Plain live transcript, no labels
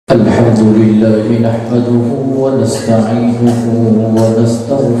الحمد لله نحمده ونستعينه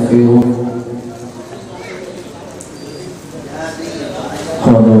ونستغفره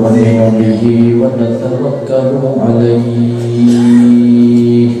ونؤمن به ونتوكل عليه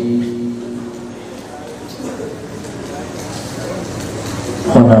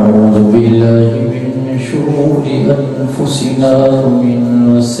ونعوذ بالله من شرور أنفسنا ومن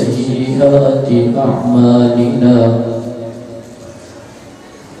سيئات أعمالنا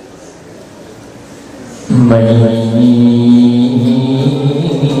من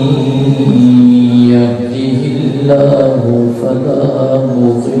يهده الله فلا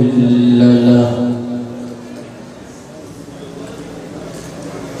مضل له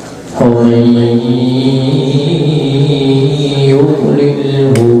ومن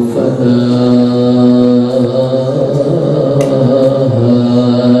يضلله فلا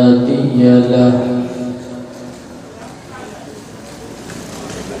هادي له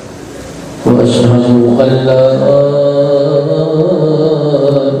وأشهد أن لا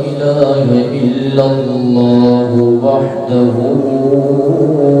إله إلا الله وحده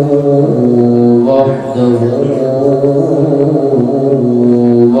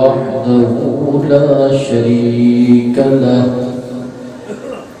لا شريك له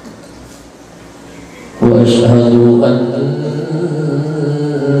وأشهد أن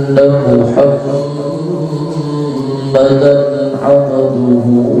محمدا عبده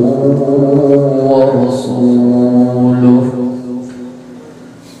ورسوله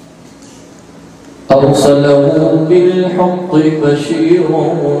أرسله بالحق بشيرا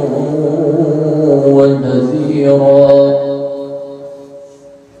ونذيرا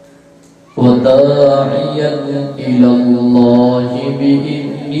وداعيا إلى الله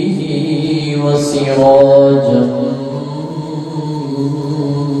بإذنه وسراجا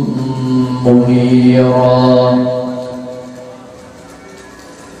منيرا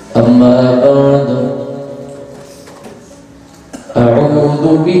أما بعد أعوذ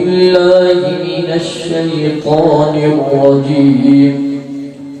بالله من الشيطان الرجيم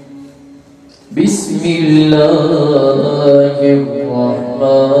بسم الله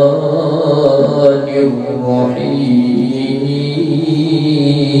الرحمن الرحيم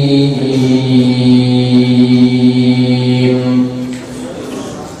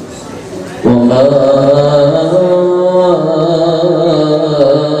وما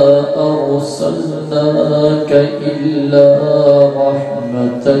أرسلناك إلا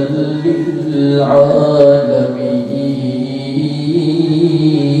رحمة للعالمين.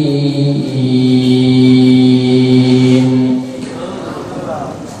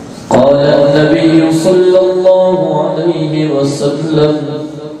 قال النبي صلى الله عليه وسلم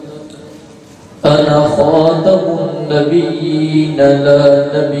أنا خاتم النبيين لا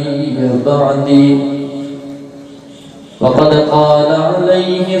نبي بعدي. وقد قال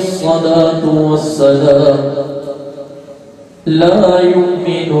عليه الصلاة والسلام لا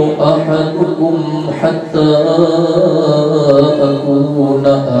يؤمن أحدكم حتى أكون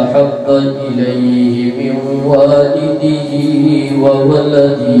أحب إليه من والده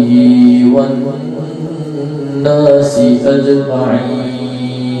وولده والناس أجمعين.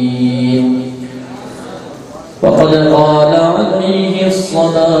 وقد قال عليه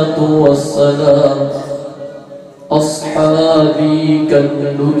الصلاة والسلام أصحابي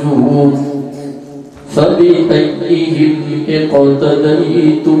كالنجوم فبأيهم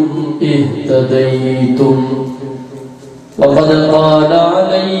اقتديتم اهتديتم. وقد قال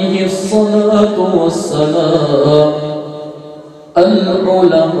عليه الصلاة والسلام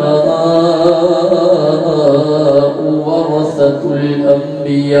العلماء ورثة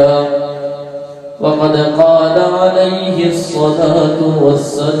الأنبياء. وقد قال عليه الصلاة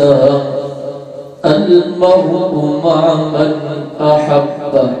والسلام المرء مع من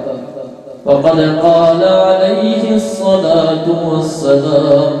أحب. وقد قال عليه الصلاة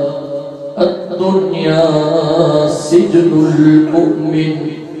والسلام الدنيا سجن المؤمن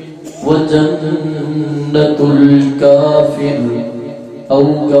وجنة الكافر أو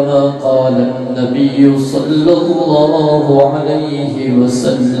كما قال النبي صلى الله عليه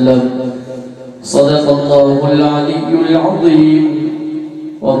وسلم. صدق الله العلي العظيم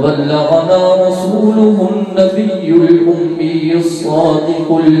وبلغنا رسوله النبي الأمي الصادق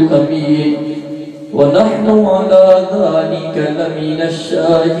الأمين ونحن على ذلك لمن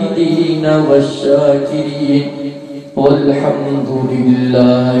الشاهدين والشاكرين والحمد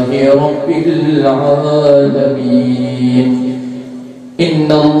لله رب العالمين. إن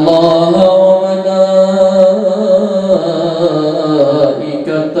الله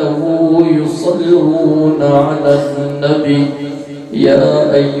وملائكته يصلون على النبي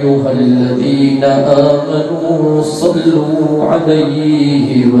يا أيها الذين آمنوا صلوا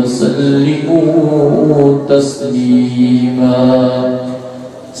عليه وسلموا تسليما.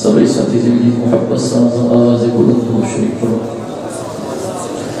 سبھی ساتھی دلی محبت ساتھ آواز بلند و شریف کرو.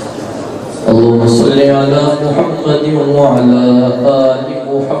 اللهم صل على محمد وعلى آل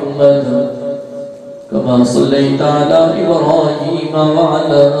محمد كما صليت على إبراهيم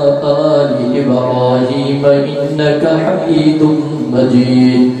وعلى آل إبراهيم إنك حميد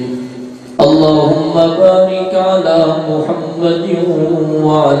مجيد. اللهم بارك على محمد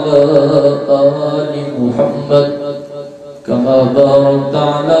وعلى آل محمد كما باركت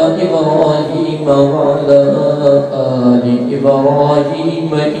على إبراهيم وعلى آل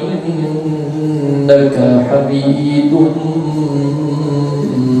إبراهيم إنك حميد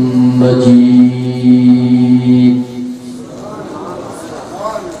مجيد.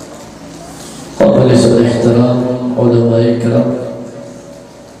 قابل احترام علماء کرام،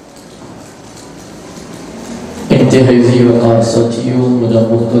 انتہائی ذی وقار ساتھیوں، مجھے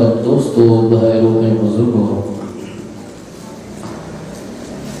محترم دوستوں، بھائیوں میں بزرگوں،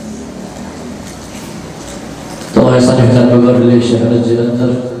 تو ایسا نحن ببرلوء شہر کے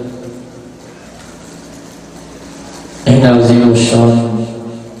اندر ان عظیم الشان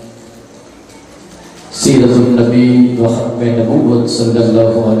سیرت النبی و ختم نبوت صلی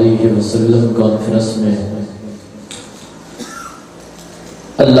اللہ علیہ وسلم کانفرنس میں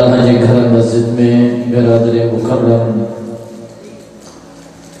اللہ کے گھر مسجد میں برادر مکرم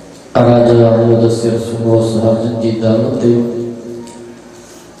راجہ مدثر سومرو صاحب جن کی دعوت دے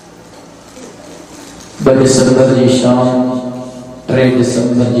ڈسمبر جی شام 3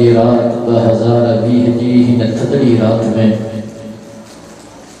 ڈسمبر جی رات 2020 جی ہن تھدڑی رات میں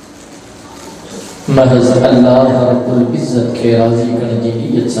محض اللہ رب العزت کے راضی کرنے کی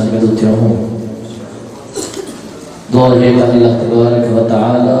نیت سے گڈ تھیو ہوں. دعا ہے اللہ تبارک و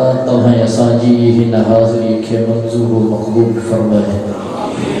تعالی توہیں اساں جی ہن حاضری کے منظور و مقبول فرمائے.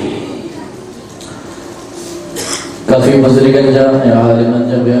 کافی بزرگان جا عالمان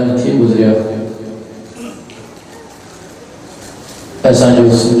جا بیان تھی گزریا ایسا جو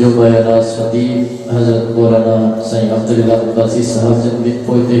سمجھو بیانات خطیب حضرت مولانا سائیں عبداللہ عباسی صاحب جن میں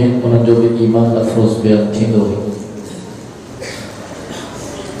پوئتے ہیں انہوں جو بھی ایمان افروز بیان تھی دو.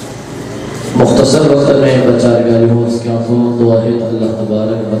 مختصر وقت میں بچار گالی ہوں اس کے آنکھوں دعا ہے اللہ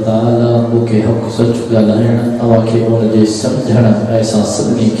تبارک و تعالی وہ کے حق سچ گالائن آواکے انہوں نے سمجھنا ایسا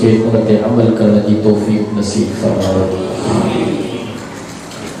سبنی کے انہوں نے عمل کرنے کی توفیق نصیب فرمائے.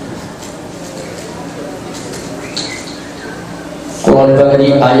 قرآن پاک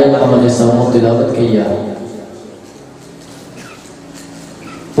کی آیت ہمارے سامنے تلاوت کیا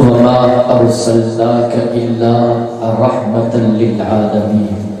وَمَا أَرْسَلْنَاكَ إِلَّا رَحْمَةً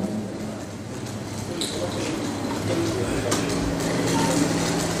لِلْعَالَمِينَ.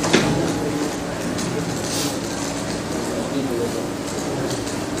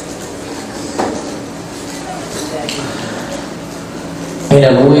 ان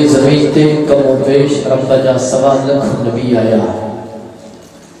ابوی زمین تے کم و پیش رب جا 1.25 لاکھ نبی آیا.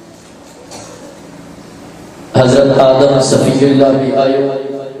 حضرت آدم صفی اللہ بھی آئیو،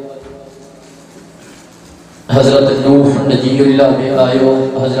 حضرت نوح نجی اللہ بھی آئیو،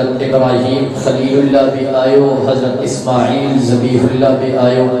 حضرت ابراہیم خلیل اللہ بھی آئیو، حضرت اسماعیل ذبیح اللہ بھی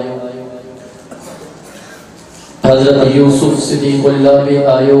آئیو، حضرت یوسف صدیق اللہ بھی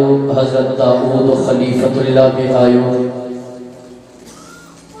آئیو، حضرت داؤد خلیفۃ اللہ بھی آئیو،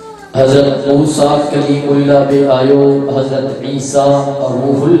 حضرت موسیٰ کلیم اللہ بھی آئیو، حضرت عیسیٰ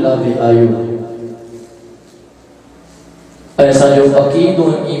روح اللہ بھی آئیو. ایسا جو عقید و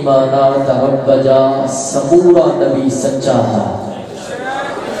ایمانات رب جا سمورا نبی سچا ہے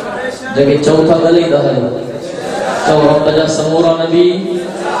جگہ چوتھا گلی دہل تو رب جا سمورا نبی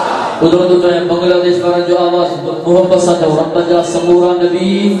ادھر تو میں بنگلہ دیش پر جو آواز محبت سا جو رب جا سمورا نبی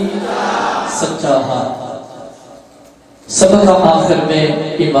سچا ہے. سبق آخر میں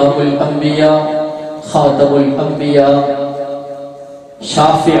امام الانبیاء خاتم الانبیاء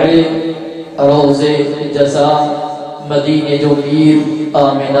شافع روز جزا مدینے جو میر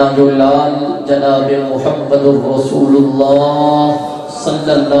آمینہ جو لال جناب محمد رسول اللہ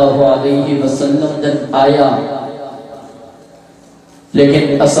صلی اللہ علیہ وسلم جن آیا.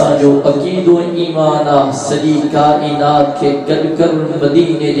 لیکن اسا جو عقید و ایمانہ سجی کائنات کے گل کر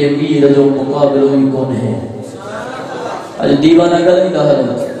مدینے جے میر جو مقابلوئی کون ہے. اج دیوانہ گلی دہل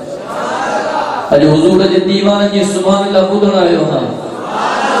اج حضور جے دیوانہ جی سبحان اللہ بدھن آئیو ہاں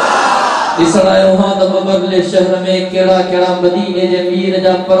ڈسڑ آئیو ہاں تو ببرلوء شہر میں کیڑا کیڑا مدینے جے میر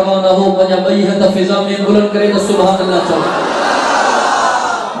جا پروانہ ہو پنجا بئی ہتھ فضا میں بلند کرے تو سبحان اللہ چاہو.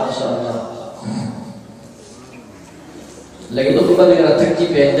 لیکن تو بعد اگر تھکی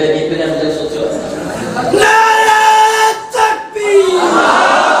پہ ہے یہ پہ مجھے سوچو نعرہ تکبیر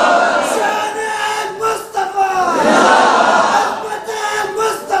شان مصطفیٰ عظمت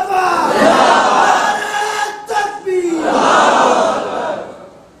مصطفیٰ نعرہ تکبیر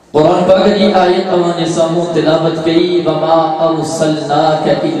قرآن پاک کی آیت اوان سامو تلاوت کی وما ارسلناک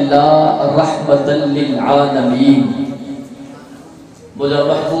الا رحمتا للعالمین مجھا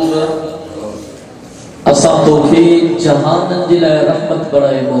محبوب اساں تو کے جہان دلائے رحمت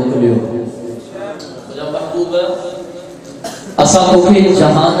بڑھائے موکلیو مجھا محبوب اساں تو کے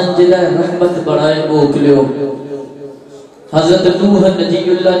جہان دلائے رحمت بڑھائے موکلیو حضرت نوح نبی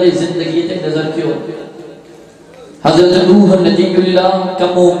اللہ نے زندگی تے نظر کیوں حضرت نوح نبی اللہ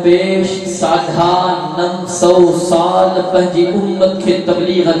کمو پیش 950 سال پہنجی امت کے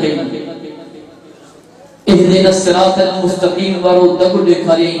تبلیغ کے اہدنا الصراط المستقیم وارو دگو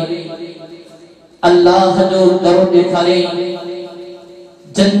دکھاریں اللہ جو در دکھاریں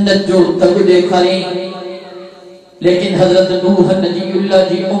جنت جو دگ دکھاریں لیکن حضرت نوح نبی اللہ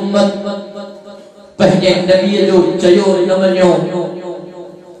جی امت پہلے نبی جو چیو نمنیو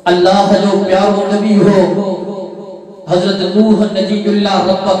اللہ جو پیارو نبی ہو حضرت نوح نبی اللہ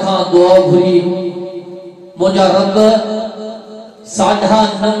رب کھاں دعا گھری مجھا رب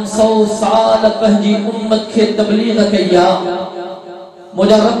 950 سال پہنجی امت کے تبلیغ کیا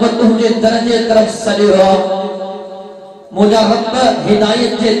مجھا رب تجھے درجے طرف سلیوا مجھا رب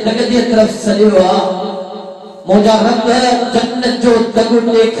ہدایت کے درجے طرف سلیوا مجھا رب جنت جو دگڑ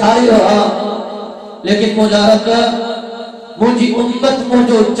دکھائیوا لیکن مجھا رب مجھے امت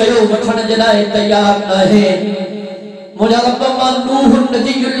مجھو چیو وٹھن جلائے تیار نہ ہے مجھا رب ماں نوح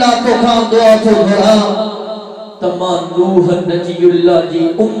نبی اللہ کو کھاں دعا تو گھرا تمام نوح نبی اللہ جی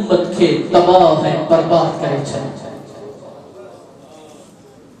امت کے تباہ ہیں برباد کرے چھے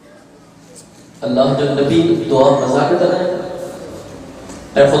اللہ جو نبی دعا مذاق کرے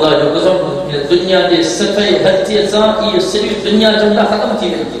اے خدا جو قسم دنیا کے صفحے حدیث سان یہ صرف دنیا جنتا ختم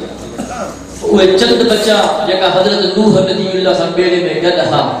تھی گئی وہ چند بچہ جگہ حضرت نوح نبی اللہ سے بیڑے میں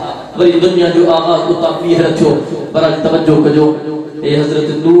گدھا وری دنیا جو آغاز کو تنبیہ رکھو برای توجہ کجو اے حضرت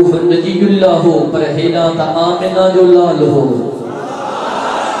نوح نبی اللہ ہو پر ہینا تا آمنہ جو لال ہو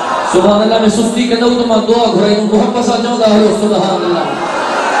سبحان اللہ میں سستی کہتا ہوں تو میں دعا گھرائی ہوں محبت سا جاؤں دا ہلو سبحان اللہ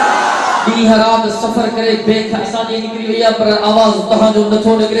دی حراب سفر کرے بے خیسانی نکری ہوئی پر آواز تہاں جو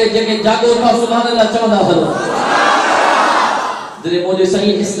نتھو نکرے جگہ جاگو تھا سبحان اللہ چاہوں دا ہلو ذرے مجھے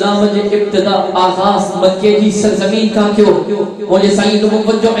صحیح اسلام جے ابتدا آغاز مکہ جی سرزمین کا کیوں مجھے صحیح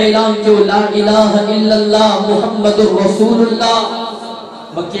نبوت جو اعلان کیوں لا الہ الا اللہ محمد رسول اللہ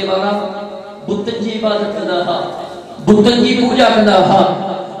مکہ والا بتن جی عبادت کرنا ہا بتن جی پوجا کرنا ہا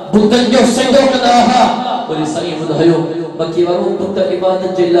بتن جو سجدو کرنا ہا مجھے صحیح بدھائیو مکہ والوں بت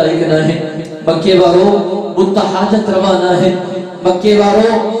عبادت جے اللہ کرنا ہے مکہ والوں بت حاجت روانہ ہے مکہ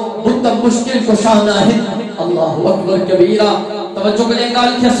والوں بت مشکل کشانہ ہے اللہ اکبر کبیرہ توجہ کریں گا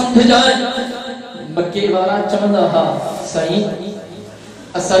لکھے سمجھ جائیں مکہ والا چمدہ ہا صحیح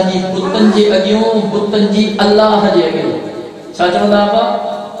اسا جی بتن جی اگیوں بتن جی اللہ جی اگیوں چھا چمدہ آبا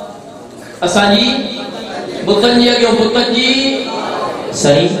اسا جی بتن جی اگیوں بتن جی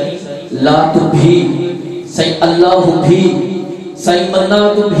صحیح لات بھی صحیح اللہ بھی صحیح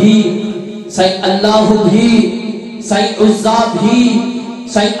منات بھی صحیح اللہ بھی صحیح عزا بھی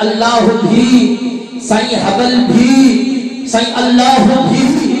صحیح اللہ بھی صحیح حبل بھی صحیح اللہ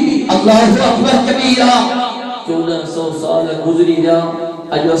بھی اللہ اکبر کبیرہ 1400 سال گزری جا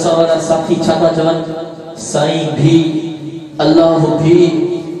اجو سوارا ساتھی چھاتا جوان سائیں بھی اللہ بھی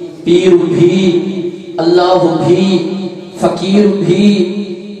پیر بھی اللہ بھی فقیر بھی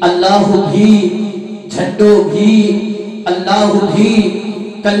اللہ بھی جھنڈو بھی اللہ بھی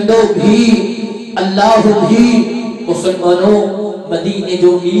کنڈو بھی اللہ بھی مسلمانوں مدینے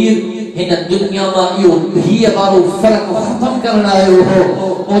جو میر ہن دنیا ما یو بھی بارو فرق ختم کرنا ہے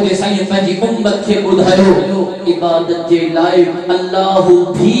ہو مجھے سائیں پہنجی امت کے بدھائیو عبادت جے لائق اللہ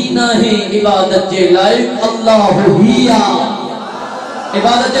بھی نہ ہے عبادت جے لائق اللہ ہی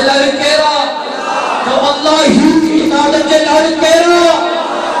عبادت جے لائق کہہ رہا تو اللہ ہی عبادت جے لائق کہہ رہا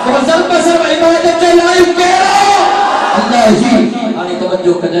محضر بسر عبادت جے لائق کہہ رہا اللہ ہی آنی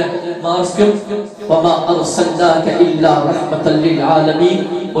توجہ کریں مارس کیوں وما ارسلناک الا رحمتا للعالمین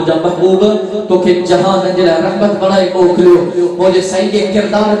مجھا محبوب تو کہ جہان جلہ رحمت بڑھائے موکلو مجھے سعید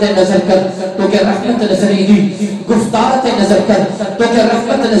کردار تے نظر کر تو کہ رحمت نظری دی گفتار تے نظر کر تو کہ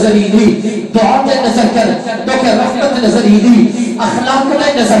رحمت نظری دی دعا تے نظر کر تو کہ رحمت نظری دی اخلاق تے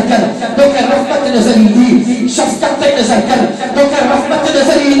نظر کر تو کہ رحمت نظری دی شفقت تے نظر کر تو کہ رحمت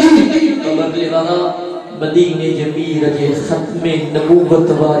نظری دی ببرلوء مدینے جمیر جے ختم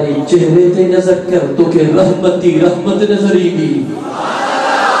نبوت وارے چہرے تے نظر کر تو کہ رحمتی رحمت نظری دی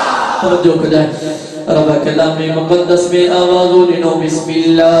توجہ کجائے رب کلام مقدس میں آوازوں لنو بسم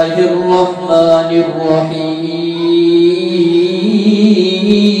اللہ الرحمن الرحیم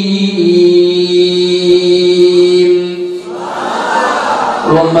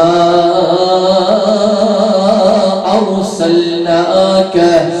وما أرسلناك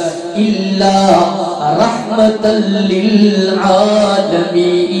إلا رحمة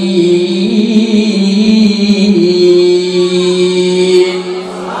للعالمين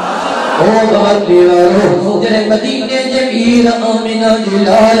جنہیں مدینے جمیر آمینہ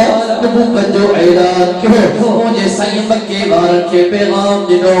جلال نبوت جو اعلان کیوں مجھے سائیں مکے وارن کے پیغام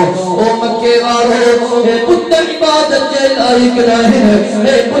دنو او مکے وارو اے بت عبادت جے لائق ناہر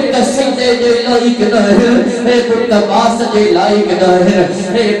اے بت سجدے جے لائق ناہر اے بت باس جے لائق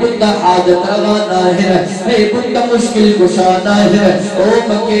ناہر اے بت حاجت روا ناہر اے بت مشکل کشا ناہر او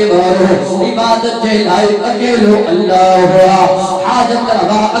مکے وارو عبادت جے لائق اکیلو اللہ ہوا حاجت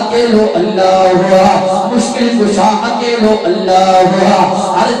روا اکیلو اللہ ہوا مشکل کشا اکیلو اللہ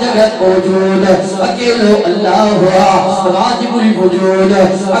ہوا ہر جگہ موجود اکیلو اللہ ہوا واجب الوجود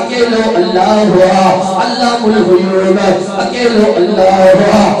اکیلو اللہ ہوا علام الغیوب اکیلو اللہ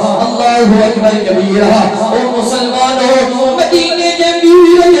ہوا اللہ اکبر کبیرہ او مسلمانوں مدینے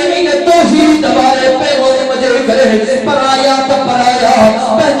جمیر یمین توحید ہمارے پیغام مجھے کرے پرایا تو پرایا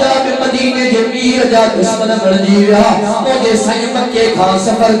پنجاب مدینے جمیر جا دشمن بڑھ جیویا مجھے سائیں مکے کھا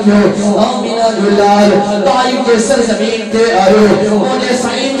سفر کیوں آمینہ جلال طائف کے سرزمین تے آئے مجھے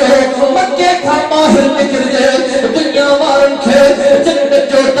سائیں جو مکے کھا ماہر نکر دے دنیا وارن کھے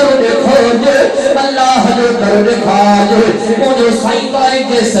جنت جو در دکھو دے اللہ جو در دکھا دے مجھے سائیں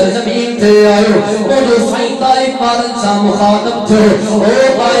طائف کے سرزمین تے آئے مجھے سائیں طائف وارن سا مخاطب تھے او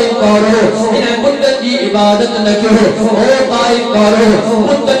طائف کارو انہیں مدت کی عبادت نکو او طائف کارو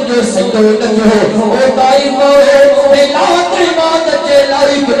مدت جو سجدو نکو او طائف کارو لات عبادت جے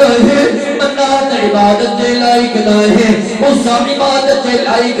لائق نہیں منات عبادت جے لائق نہیں عزام عبادت جے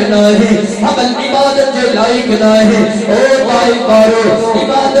لائق نہیں حبل عبادت جے لائق نہیں او طائف کارو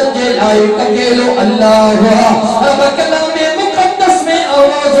عبادت جے لائق اکیلو اللہ ہوا رب کلام مقدس میں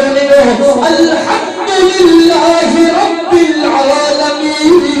آواز لنو الحمدللہ رب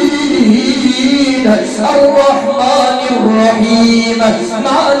العالمین الرحمن الرحیم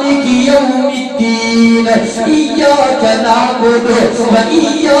مالک یوم الدین ایاک نعبد و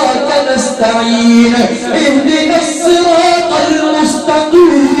ایاک نستعین اهدنا الصراط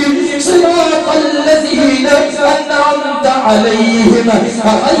المستقیم صراط الذین انعمت علیہم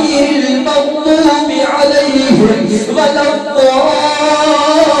غیر المغضوب علیہم ولا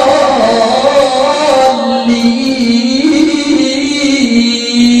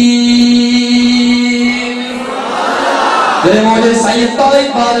الضالین مولے سائیں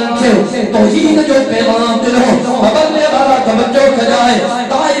طائف بارن کھو توحید جو پیغام دلو ببرلے بارا توجہ کھجائے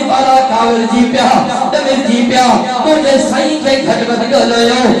طائف بارا کاول جی پیا دمر جی پیا مولے سائیں کے گھٹ بد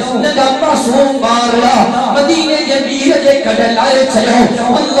گلو نجا معصوم بارلا مدینے جمیر جے کھڑ لائے چھو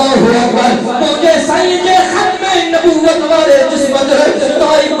اللہ اکبر مولے سائیں کے ختم نبوت والے جسم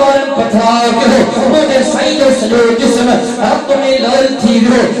طائف بارن پتھرا کرو مولے سائیں جو سجو جسم رب میں لال تھی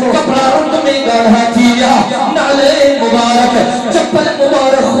رو کپڑا رب میں گاڑھا تھی نالے مبارک چپل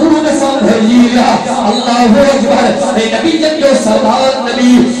مبارک خون سنبھلیا اللہ اکبر اے نبی جن جو سردار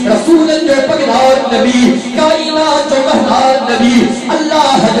نبی رسول جو پگدار نبی کائنات جو مہدار نبی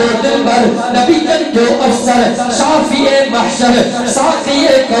اللہ جو دلبر نبی جن جو افسر شافی محشر ساقی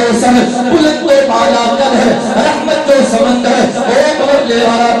کوثر بلند و بالا قدر رحمت جو سمندر اے قبر لے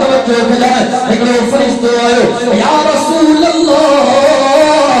والا توجہ بجائے ایکڑو فرشتو آئے یا رسول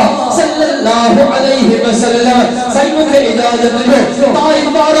اللہ صلی اللہ علیہ وسلم سائیں مجھے اجازت لو طائف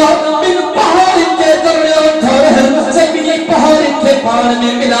بارا من پہاڑ کے درمیان کھڑے سائیں مجھے پہاڑ کے پان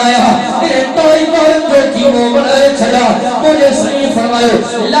میں ملایا انہیں طائف بارا جو کیموں بنائے چھڑا مجھے سائیں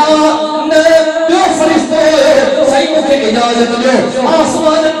فرمائے لا جو فرشتو سائیں مجھے اجازت لو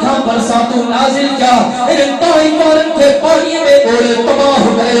آسمان کھا برساتو نازل کیا انہیں طائف بارا کے پانی میں گوڑے تباہ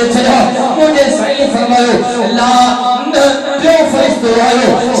کرے چھڑا مجھے سائیں فرمائے لا جو فرشتو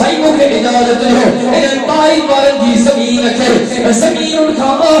آئے سائیں مجھے اجازت لو انہیں طائف بارن جی زمین کر زمین ان کا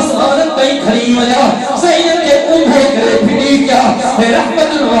آسمانت کئی کھری مجا سائیں کے اوبھے کرے پھڑی کیا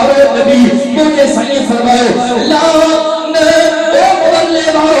رحمت الوارو نبی مجھے سائیں فرمائے لا مبلے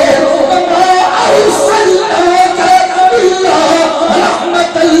بارو وما ارسلناک الا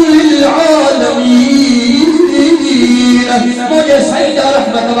رحمت للعالمین مجھے سائیں جا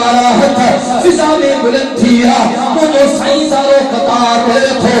رحمت والا ہتھا فضا میں بلند تھیا مجھے سائیں سارو قطار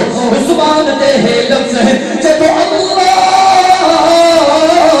رکھو زبان دے ہے لفظ ہے جب اللہم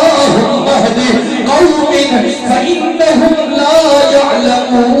اہدی قوم فإنہم لا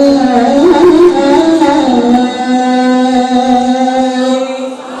يعلمون.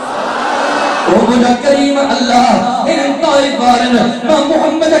 کریم اللہ ان طائف بارن ما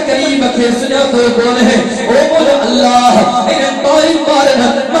محمد کریم کے سنیا تو کون ہے او مولا اللہ ان طائف بارن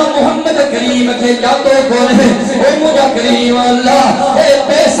ما محمد کریم کے یا تو کون ہے او مولا کریم اللہ اے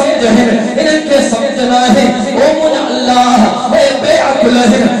بے سمجھ ہے ان کے سمجھنا ہے او مولا اللہ اے بے عقل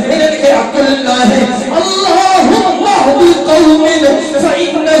ہے ان کے عقل نہ ہے. اللہم اہدی قوم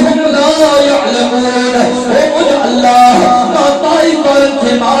فإنہم لا يعلمون. او مولا اللہ ما طائف بارن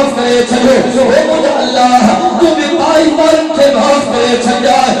کے معاف کرے چھلو اے مجھے اللہ تو بھی پائی پارن کے معاف کرے چھل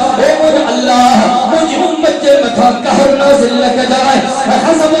جائے. اے مجھے اللہ مجھے امت کے متھا قہر نازل نہ جائے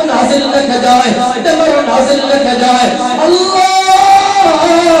حسب نازل نہ جائے دمر نازل نہ جائے. اللہم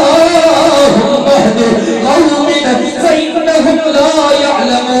اہدی قوم فإنہم لا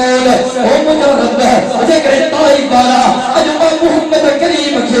يعلمون. اے مجھے رب اجھے کہ طائف بارا اجھا محمد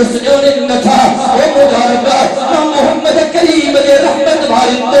کریم کے سنیونے نہ تھا. اے مجھے رب محمد کریم دے رحمت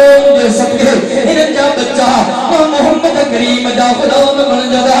بھاری دون دے سکتے انہیں جا بچہ محمد کریم جا غلام بن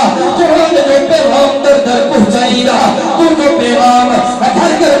جدا قرآن جو پیغام در در پہنچائی دا تو جو پیغام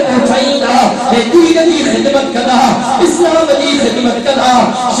گھر گھر پہنچائی دا دین کی خدمت کدا اسلام کی خدمت کدا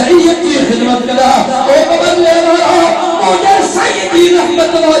شریعت کی خدمت کدا. او ببرلوء مجھے سیدی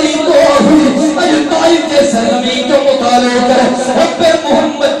رحمت والی تو ہوئی اج طائف کے سرزمین کو مطالعہ کر رب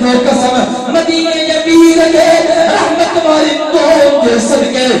محمد کو قسم مدینے امیر کے رحمت والی تو کے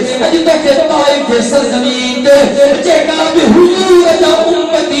صدقے اج تو کے طائف کے سرزمین تے جگہ بھی حضور جا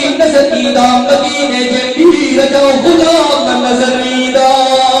امتی نظر ایدہ مدینے امیر جا غلام نظر ایدہ.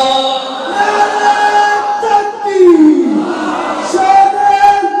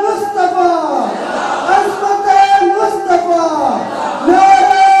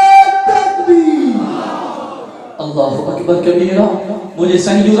 اللہ اکبر کبیرہ. مجھے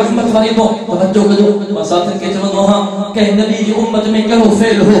سنجو رحمت والی تو توجہ کرو مساتن کے چمن وہاں کہ نبی کی امت میں کہو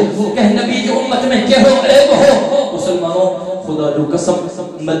فیل ہو کہ نبی کی امت میں کہو عیب ہو. مسلمانوں خدا جو قسم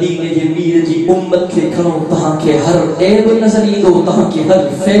مدینے جی میر جی امت کے کھنو تہاں کے ہر عیب نظر ایدو تہاں کے ہر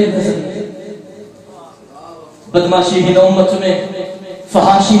فیل نظر ایدو. بدماشی ہی نہ امت میں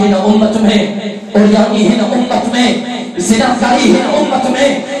فحاشی ہی نہ امت میں اوریانی ہی نہ امت میں زناکاری ہی نہ امت میں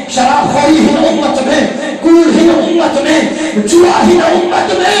شراب خوری ہی نہ امت میں کور ہی نہ امت میں جوا ہی نہ امت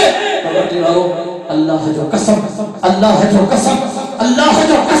میں. اللہ جو قسم اللہ جو قسم اللہ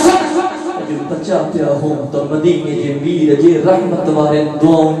جو قسم بچا پیا ہوں تو مدینے جے میر جے رحمت وارے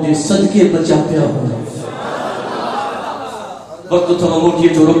دعاؤں جے صدقے بچا پیا ہوں. وقت تھوڑا موٹی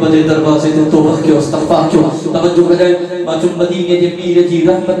جو رب دے دروازے تے توبہ کیوں استغفار کیوں توجہ کرے ما جو مدینے جے میر جی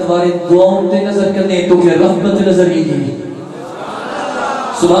رحمت وارے دعاؤں تے نظر کرنے تو کہ رحمت نظر ہی دی.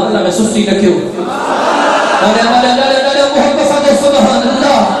 سبحان اللہ میں سستی نہ کیوں محمد سبحان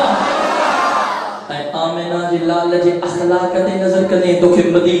اللہ. آمینہ جی لال جی اخلاق تے نظر کرنے تو کہ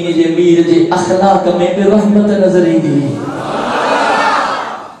مدینے جے میر جی اخلاق میں بھی رحمت نظر ہی دی.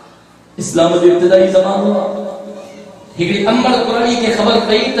 اسلام جو ابتدائی زمان ہوا ہکڑی امر قرآنی کے خبر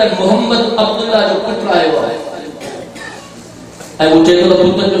پئی تے محمد عبداللہ جو پٹ آئے ہوا ہے اے وہ چیز تو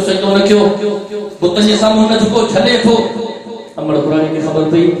بتن جو سجدو نہ کیوں بتن جے سامنے نہ جھکو چھلے تھو. امر قرآنی کی خبر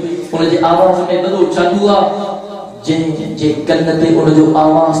پئی ان جی آواز میں بدو چاندوا جن جے کن تے ان جو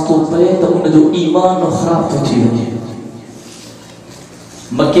آواز تو پئے تو ان جو ایمان خراب تو تھی ونے.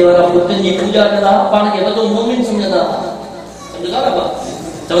 مکے والا بتن جی پوجا کرا پان کے بدو مومن سمجھدا سمجھدا نا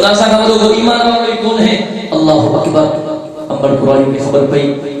چودا سا کا بدو ایمان والا کون ہے. اللہ اکبر. امر قرآن کی خبر پئی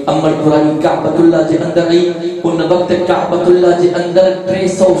امر قرآن کعبۃ اللہ جے اندر آئی ان وقت کعبۃ اللہ جے اندر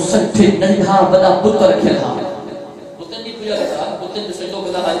 360 ننھا بڑا بت رکھل ہا بتن دی پوجا کرا بتن جو سجدو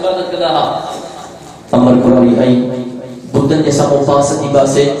کرا عبادت کرا. امر قرآن آئی بتن جیسا مفاس دیبا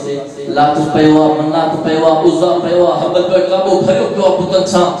سے لات پیوا منات پیوا عزا پیوا حبل پر کعبو بھرو پیوا بتن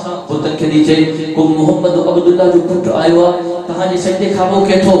سا بتن کے نیچے کو محمد عبداللہ جو پٹ آئیوا کہاں جی سجدے کھابو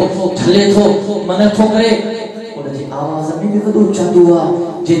کے تھو چھلے تھو منت ہو کرے ان جی آواز میں بھی ودو چاہتو ہوا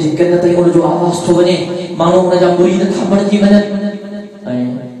جی جی کنت ان جو آواز تھو بنے مانو ان جا مرید تھا بڑھ جی منت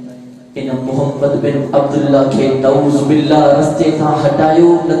ان محمد بن عبداللہ کے نعوذ باللہ رستے تھا ہٹایو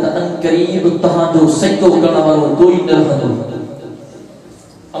نت ان قریب تہاں جو سجدو کرنا والو کوئی نہ رہندو.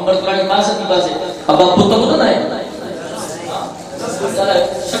 امر قرآن پاس کی بات ہے اب آپ پتہ بتا ہے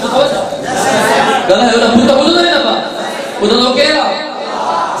شک ہوتا گلا ہے پتہ بتا ہے نا پتہ تو کہہ رہا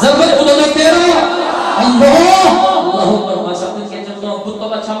ضرورت پتہ تو کہہ رہا اللہ اکبر. ماشاء اللہ کہ جب پتہ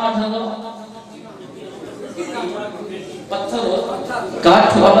بچا ما ٹھنڈو پتھر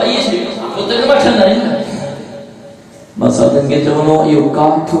کاٹ بابا یہ سی وہ تے مٹھن نہیں مسادن کے چونو یہ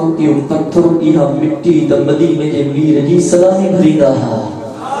کاٹھ یہ پتھر یہ مٹی تے مدینے کے ویر جی سلامی بھریندا ہا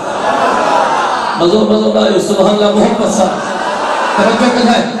مزو دا سبحان اللہ محمد صاحب توجہ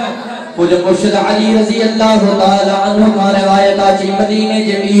کرے وہ جو مرشد علی رضی اللہ تعالی عنہ کا روایت آچی مدینے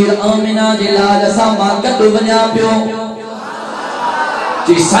کے ویر آمنہ دے لال ساما گڈ ونیا پیو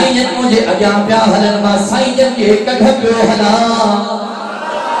چی سائیں جن مجھے اگیا پیا ہلن ما سائیں جن کے کڈھ پیو ہلا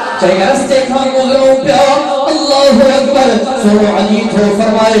چاہے رستے کھا گزروں پیا اللہ اکبر سورو علی تو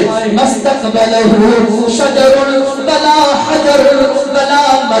فرمائے مستقبلہ شجر بلا حجر بلا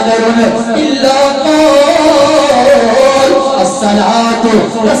مدر الا قول الصلاة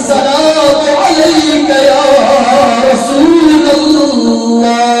والسلام علیک یا رسول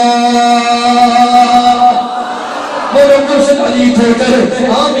اللہ مرشد علی تھے کر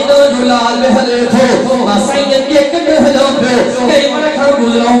آمینہ جلال بہلے تھو ماسائین کے کبھے ہلوں پہ کئی مرکھر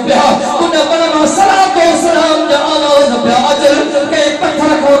گزروں پہ انہیں بڑا صلاة و سلام جا آواز پہ عجل کئی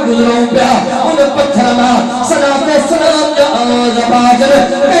پتھر کھو گزروں پہ انہیں پتھر میں صلاة و سلام جا آواز پہ عجل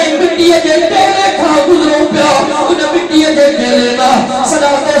کئی مٹی جے ٹیلے کھا گزروں پہ انہیں مٹی جے ٹیلے میں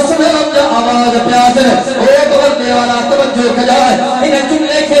صلاة و سلام جا آواز پہ عجل ایک ورنے والا توجہ کجائے انہیں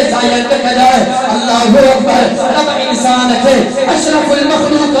جملے کے سائن کجائے اللہ اکبر رب انسان کے اشرف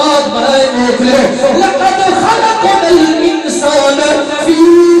المخلوقات بنائے موکلے لقد خلقنا الانسان فی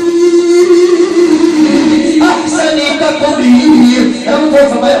احسن تقویم رب کو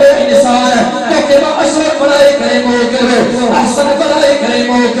فرمائے اے انسان کہ میں اشرف بنائے کرے موکلے احسن بنائے کرے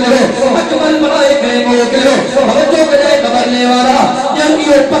موکلے اکمل بنائے کرے موکلے جو بجائے ببرلے والا یعنی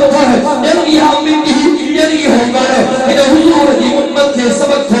یہ پتھر یعنی یہ مٹی یعنی یہ ہوگر انہیں حضور دی امت کے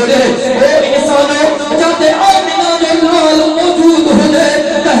سبق تھوڑے اے انسانوں جاتے آمینہ جلال موجود ہونے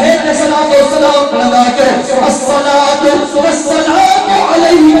تہے صلاة و سلام پڑھنا کے الصلاة والسلام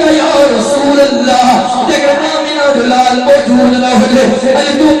علیک یا رسول اللہ لیکن آمینہ جلال موجود نہ ہونے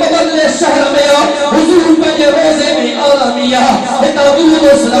علی تو ببرلے شہر میں حضور پہلے روزے میں آرامیہ اتا درود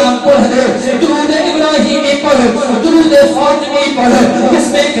و سلام پڑھ دے درود ابراہیمی پڑھ درود فاطمی پڑھ اس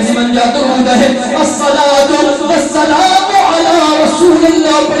میں قسمن جا درود ہے الصلاة والسلام علی رسول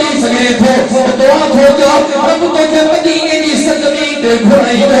اللہ پڑھی سگے تھو دعا تھو جا رب تو کے مدینے دی سرزمین دے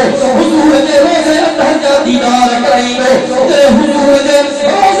گھڑائی دو حضور دے روزے اندر جا دیدار کرائی دو تے حضور دے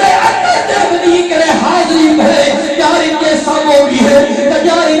روزے اندر جا مدی کرے حاضری بھرے یار ان کے ساموں بھی ہے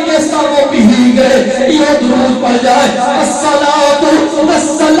یار ان کے ساموں بھی ہی گئے یہ درود پڑھ جائے الصلاة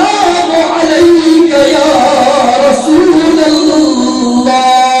والسلام علیک یا رسول اللہ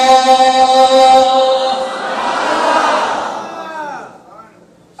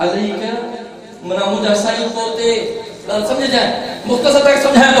علیک منا مجھا سائن کوتے سمجھ جائے مختصر تک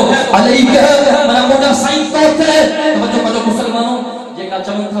سمجھائے لو علیک منا مجھا سائن کوتے توجہ مسلمانوں جے کا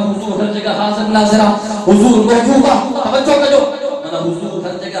چمن تھا حضور ہر جگہ حاضر ناظرہ حضور موجودہ توجہ کجو منا حضور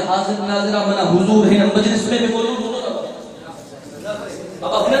ہر جگہ حاضر ناظرہ منا حضور ہے مجلس میں بھی موجود ہونا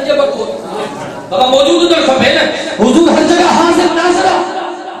بابا ہنن جب کو بابا موجود تو کھپے نا حضور ہر جگہ حاضر ناظرہ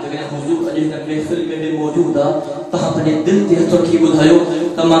لیکن حضور اجے تک محفل میں بھی موجودہ تہاں اپنے دل تے ہتھ رکھی بدھایو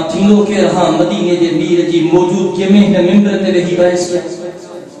تما تینوں کے رہا مدینے دے میر جی موجود کے مہینے ممبر تے رہی باعث کیا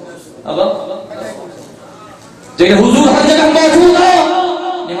اب جے حضور ہر جگہ موجود ہے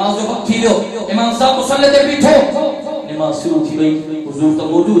نماز جو وقت تھی لو امام صاحب مصلی تے بیٹھو نماز شروع تھی گئی حضور تو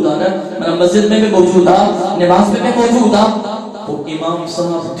موجود ہے نا مسجد میں بھی موجود ہے نماز میں بھی موجود ہے تو امام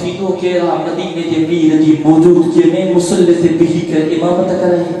صاحب تینوں کے رہا مدینے دے میر جی موجود کے میں مصلی تے بھی کر امامت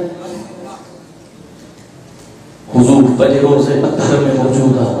کرے حضور پہلے روزے اطہر میں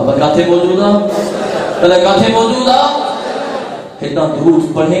موجود ہے اب کاتے موجود ہے پہلے کاتے موجود ہے اتنا درود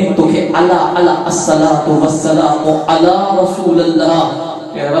پڑھیں تو کہ اللہ الصلاة والسلام علی رسول اللہ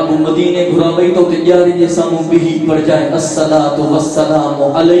کہ رب مدینے گھراوئی تو تجاری جیسا مبہی پڑھ جائے الصلاة والسلام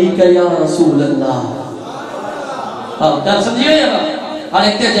علیک یا رسول اللہ ہاں جان سمجھئے یا ہاں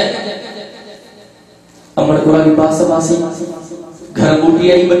ایک تیج ہے امر قرآن پاس باسی گھر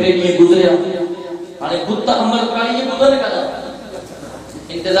بوٹی آئی بٹے لیے گزریا آنے بھتا امر قرآن یہ گزرنے کا جا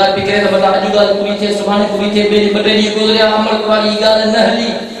انتظار بھی کرے تو بتا عجودہ پوری تھے سبحانے پوری تھے بیلی بٹے لیے گزریا امر قرآن یہ گالا نہلی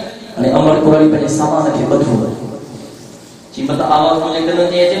آنے امر قرآن پہنے سامان کے بدھو چی مطا آواز مجھے کرنا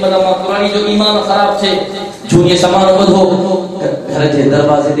چاہیے چی مطا امر قرآن جو ایمان خراب تھے جھونی سامان بدھو گھر جے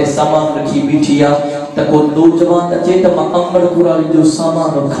دروازے دے سامان رکھی بیٹھیا تکو دو جوان اچے تما امر قرآن جو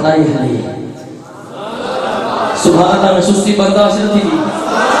سامان کھڑائی ہائی سبحان اللہ میں سستی برداشت تھی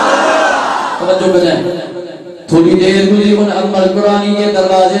توجہ کریں تھوڑی دیر گزری ان امر قرآنی کے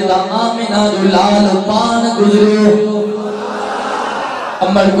دروازے تا آمینہ جو لال پان گزرے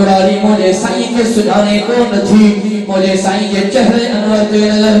امر قراری مجھے سائیں کے سجانے کو نہ تھی مجھے سائیں کے چہرے انور پہ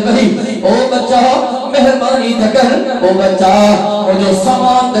نظر پئی او بچہ مہربانی تکر او بچہ مجھے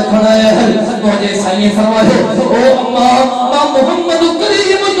سامان دکھنا ہے مجھے سائیں فرمائے او اماں ماں محمد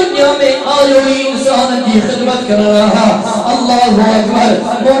کریم دنیا میں آئو انسان کی خدمت کر رہا اللہ اکبر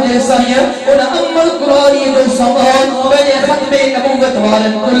مجھے سائیں ان امر قراری جو سامان میرے ختم نبوت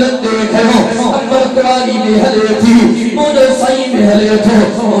والن کلن دیکھے ہو امر قراری میں حلے تھی مجھے سائیں میں حلے تھے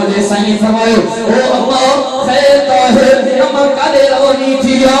مجھے سائیں فرمائے او اماں خیر طاہر اماں کالے روانی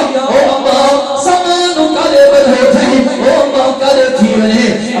تھی او اماں سامانو کالے بدھو تھی او اماں کالے تھی بنے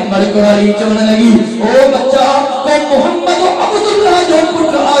امر قراری چون لگی او بچہ تو محمد عبداللہ جو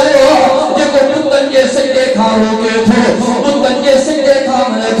پتر آئے ہو جے کو پتن کے سجدے کھارو کے تھو پتن کے سجدے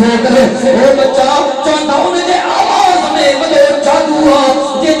کھامنے تھو کرے او بچہ چونتا انہیں دے آواز میں بدو جادو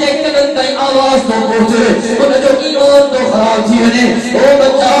ہوا جے دے کنن تائیں آواز تو پہنچے انہیں جو ایمان تو خراب تھی بنے او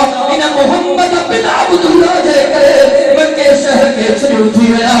بچہ انہیں محمد بن عبداللہ جے کرے مکہ شہر کے چھڑو تھی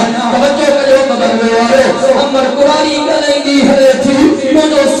بنا توجہ کرو ببرلوء والے امر قراری گلیں دی حلے تھی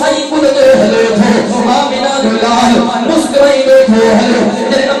مجھو سائیں کل دے حلے تھو آمینہ دلال مسکرائی دے تھو حلے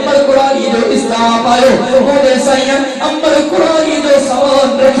جنہیں امر قراری جو اسلام آئے مجھے سائیں امر قراری جو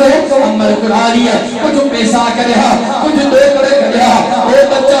سوان رکھو امر قراری کچھ پیسہ کریا کچھ دے کریا او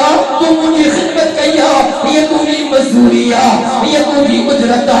بچہ تم مجھے خدمت کیا یہ تمہیں مزدوریا یہ تمہیں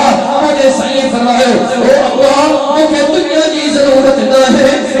اجرتا مجھے سائیں فرمائے او اللہ مجھے دنیا کی ضرورت نہ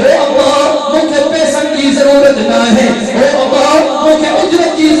ہے او اللہ مجھے پیسہ کی ضرورت نہ ہے او اللہ مجھے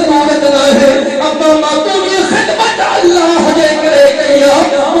اجرت کی ضرورت نہ ہے اما تمہیں خدمت اللہ جے کرے کیا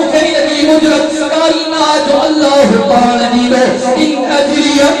مجھے نبی اجرت کائنات جو اللہ تعالی دیو ان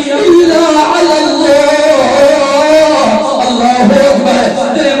اجری الا علی اللہ اللہ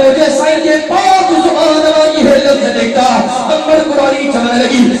اکبر تیرے مجھے سائیں کے پاک زبان والی ہے لفظ دیکھتا امر قراری چمنے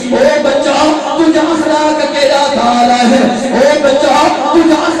لگی او بچہ تجھے اخلاق کیڑا تعالی ہے او بچہ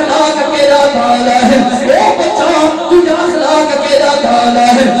تجھے اخلاق کیڑا تعالی ہے او بچہ تجھے اخلاق کیڑا تعالی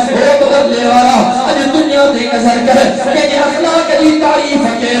ہے او ببرلوء والا اج دنیا تے نظر کر کہ یہ اخلاق دی تعریف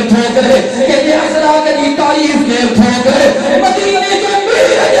کے ٹھوکرے کہ یہ اخلاق دی تعریف کے ٹھوکرے مدینے کے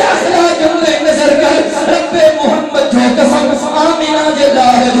میرے اخلاق تے نظر کر رب محمد جو قسم آمینہ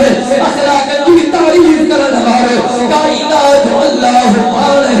جلال ہے اخلاق دی تعریف کرن والے کائنات اللہ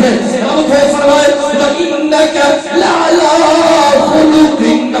تعالی ہے ہم کو فرمائے وَإِنَّكَ لَعَلَىٰ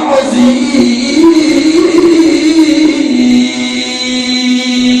خُلُقٍ عَظِيمٍ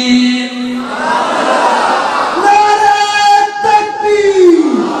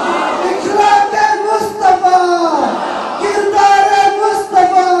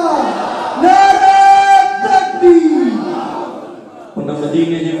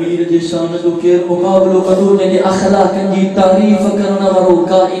شان جو کے مقابلو کرو جنہی اخلاق جی تعریف کرنا ورو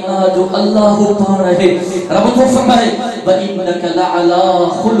کائنات جو اللہ پانا ہے رب تو فرمائے وَإِنَّكَ لَعَلَىٰ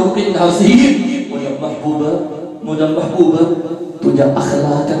خُلُقٍ عَظِيمٍ مجھے محبوب تجھے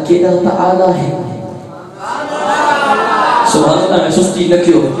اخلاق کیڑا تعالی ہے سبحان اللہ میں سستی نہ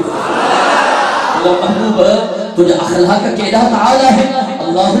کیوں مجھے محبوب تجھے اخلاق کیڑا تعالی ہے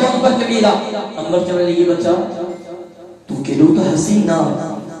اللہ اکبر کبیرہ امر چمنے لگی بچہ تو کیڑو تا حسینہ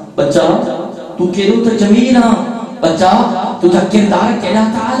بچہ تو کیڑو تا جمیلہ بچہ تجھا کردار کیڑا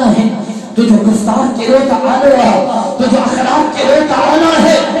تعالی ہے تجھا گفتار کیڑو تعالی ہے تجھا اخلاق کیڑو تعالی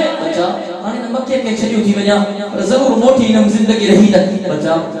ہے بچہ آنے مکے کے چھڑیو تھی بنیا ضرور موٹی نم زندگی رہی نہ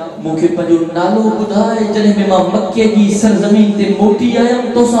بچہ موکے پنجو نالو بدھائے جنہیں میں ماں مکے کی سرزمین تے موٹی آیا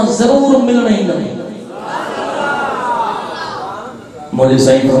تو ساں ضرور ملنا ہی نہیں مجھے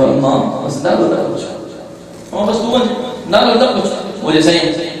صحیح فرمائے ماں بس نالو نہ کچھ ماں بس تو نالو نہ کچھ مجھے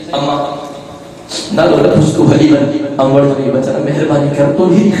صحیح اما نالو لپس کو حلیبن امور تو بچہ مہربانی کر تو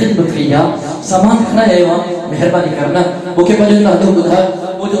ہی خدمت کیا سامان کھنا ہے وہاں مہربانی کرنا وہ کہ پجو نالو بدھا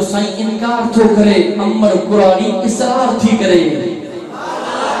وہ جو سائیں انکار تو کرے امر قرآنی اصرار تھی کرے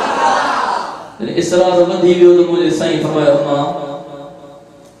اصرار ودھی بھی ہو تو مجھے سائیں فرمایا اما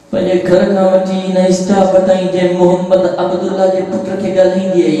پہلے گھر کا وٹی نہ اسٹا بتائیں جے محمد عبداللہ جے پتر کے گل ہی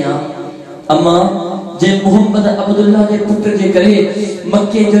دیئے یہاں اما جے محمد عبداللہ جے پتر جے کرے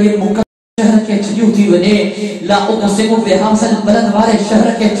مکے جڑے مکہ شہر کے چھڑیو تھی ونے لا اقسمو بحاصل بلد والے شہر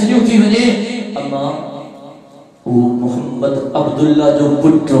کے چھڑیو تھی ونے اما وہ محمد عبداللہ جو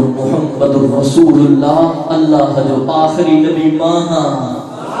پتر محمد رسول اللہ اللہ جو آخری نبی ماہا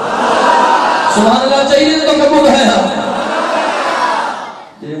سبحان اللہ چاہیے تو قبول ہے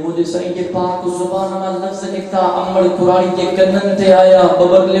مجھے سائیں کے پاک زبان میں لفظ لکھتا امڑ قرآن کے کنن تے آیا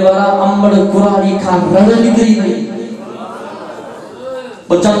ببرلوء والا امڑ قرآن کا رڑ نکری گئی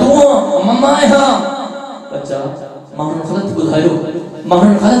بچہ تو مما ہے ہاں بچہ ماڻهن غلط ٻڌايو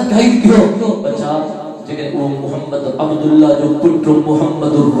ماڻهن غلط گائيڊ ڪيو بچا جيڪڏهن وہ محمد عبداللہ جو پٽ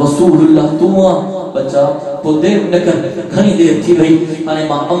محمد رسول اللہ تو بچا وہ دیر نہ کر گھڻي دیر ٿي وئي هاڻي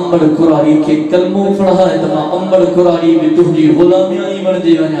مان امبر قرآني کي کلمو پڙهائي ته مان امبر قرآني ۾ تنهنجي غلامي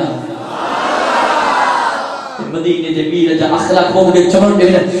بڻجي وڃا مدینے دے میر جا اخلاق کو مجھے چمن دے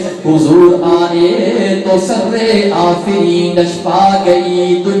حضور آئے تو سر آفرین نشپا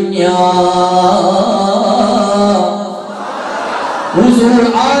گئی دنیا حضور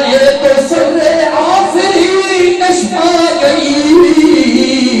آئے تو سر آفرین نشپا گئی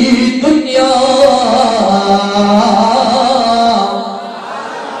دنیا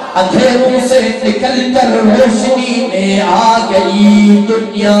اندھیروں سے نکل کر روشنی میں آ گئی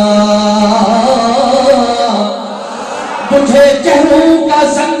دنیا مجھے چہروں کا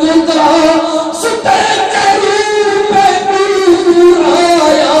زنگ اترا ستے چہروں پہ نور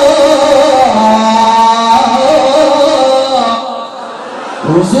آیا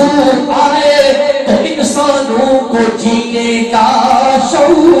حضور آئے تو انسانوں کو جینے کا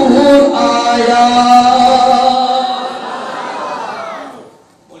شعور آیا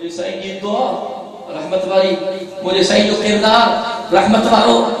مجھے سائیں کی دعا رحمت والی مجھے سائیں جو کردار رحمت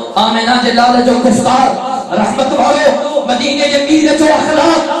والو آمینہ جلال جو گفتار رحمت والو مدینے کے میر جو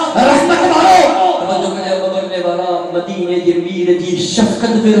اخلاق رحمت والو جو میں ببرلے والا مدینے کے میر کی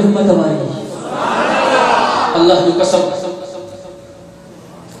شفقت میں رحمت والی اللہ جو قسم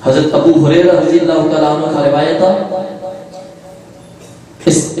حضرت ابو ہریرہ رضی اللہ تعالیٰ عنہ کا روایت ہے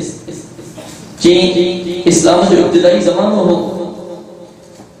اسلام جو ابتدائی زمانہ ہو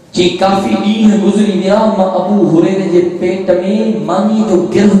کہ کافی دین گزری ویا ماں ابو ہریرہ کے پیٹ میں مانی جو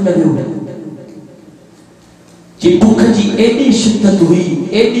گرہ کرے ہوئے کہ بھوک جی ایڈی شدت ہوئی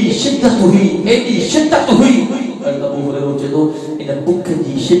ایڈی شدت ہوئی ایڈی شدت ہوئی ابو ہریرہ چلو ان بھوک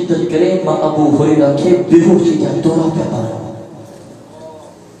جی شدت کرے ماں ابو ہریرہ کے بے ہوشی کا دورہ پہ پانا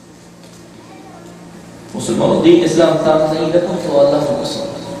مسلمانوں دین اسلام تاں نہیں رکھو تو اللہ کو قسم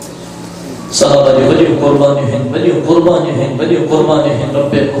صحابہ جو ولیو قربانی ہیں ولیو قربانی ہیں ولیو قربانی ہیں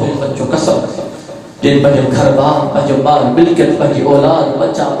رب محمد جو قسم جن بجو گھر بار بجو بار ملکت بجو اولاد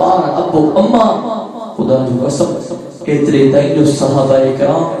بچہ بار ابو اما خدا جو قسم ایترے تائیں جو صحابہ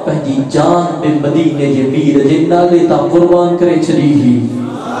اکرام پہنجی جان میں مدینے کے میر جن نالے تا قربان کرے چلی ہی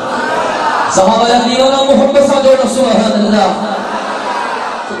صحابہ دیوانا محمد صلی اللہ سبحان اللہ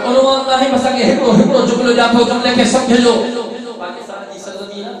عنوان نہیں مسا کہ ہکڑو جملو جاتو جملے کے سمجھو پاکستان دی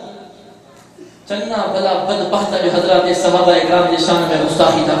سرزمین چنگا بھلا بدبخت جو حضرات صحابہ اکرام کی شان میں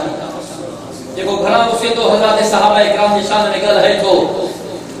گستاخی تھا دیکھو گھنا اسے تو حضرات صحابہ اکرام کی شان میں گل ہے تو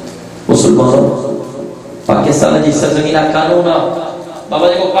مسلمان پاکستان کی سرزمین قانون بابا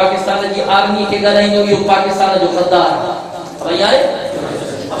دیکھو پاکستان کی آرمی کے گل ہے یہ پاکستان جو غدار اب آئے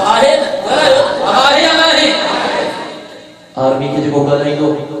اب آئے آرمی کے جو گل ہے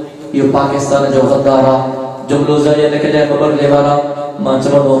یہ پاکستان جو غدارا جملو ذریعہ نکلے ببرلے والا ماں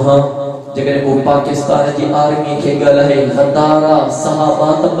چمنو ہاں جگر کو پاکستان کی آرمی کے گل ہے غدارا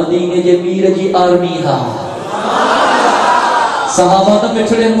صحابہ مدینے کے میر کی آرمی ہا صحابہ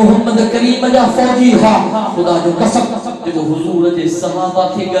مٹھڑے محمد کریم جا فوجی ہا خدا جو قسم جو حضور کے صحابہ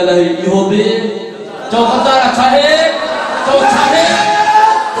کی گل ہے یہ بے جو غدارا چاہے تو چاہے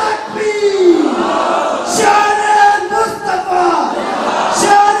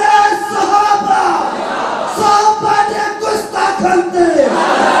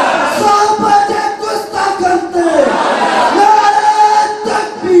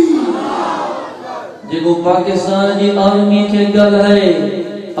جو پاکستان کی آرمی کے گل ہے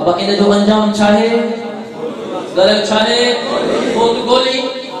اب انہیں جو انجام چاہے گل چاہے خود گولی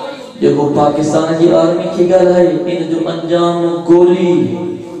جو پاکستان کی آرمی کی گل ہے انہیں جو انجام گولی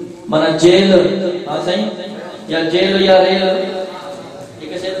منا جیل صحیح یا جیل یا ریل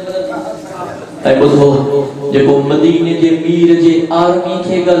اے بدھو جو مدینے کے میر کے آرمی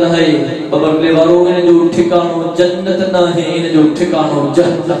کے گل ہے ببرلے والوں انہیں جو ٹھکانو جنت نہ ہے انہیں جو ٹھکانو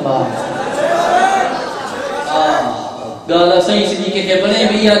جہنم ہے گالا صحیح صدیقے کے بنے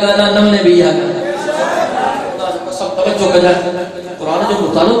بھی یا گالا نمنے بھی یا گالا قسم توجہ کجا قرآن جو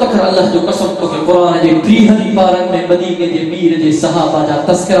مطالعہ تکر اللہ جو قسم تو کہ قرآن جی پریہنی پارن میں مدینے جے میر جے صحابہ جا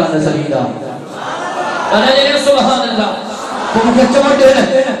تذکرہ نظریدہ سبحان اللہ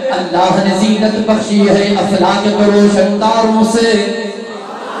اللہ نے زینت بخشی ہے افلاک کو روشن تاروں سے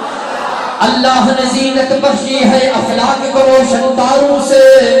اللہ نے زینت بخشی ہے افلاک کو روشن تاروں سے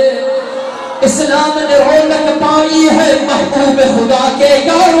اسلام نے رونق پائی ہے محبوب خدا کے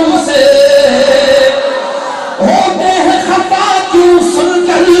یاروں سے ہوتے ہیں خفا کیوں سن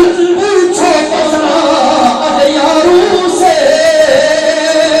کر پوچھو ذرا یاروں سے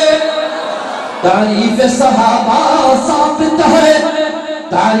تعریف صحابہ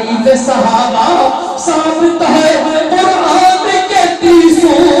تعریف صحابہ ثابت ہے قرآن کے 30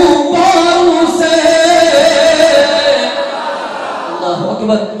 پاروں سے۔ اللہ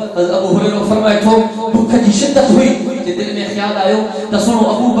اکبر۔ حضرت ابو ہریرہ فرمائے تھو بھوک جی شدت ہوئی کہ دل میں خیال آیو تے سنو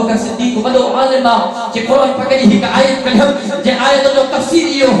ابو بکر صدیق وڈو عالم کہ قرآن پاک جی ایک آیت کڈھم جے آیت جو تفسیر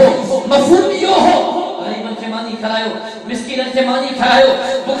یہ ہو مفہوم یہ ہو غریبن کے مانی کھرایو مسکینن کے مانی کھرایو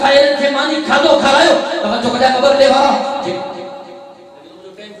بخائرن کے مانی کھادو کھرایو توجہ کڈا قبر لے وارا جی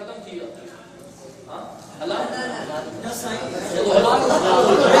ٹائم ختم تھی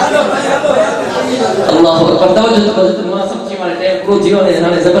اللہ اکبر۔ توجہ مناسب تھی ہمارے ٹائم پورو تھیو نے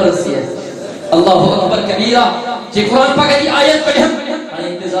ہنے زبردستی ہے۔ اللہ اکبر کبیرہ جے قرآن پاک کی آیت پڑھم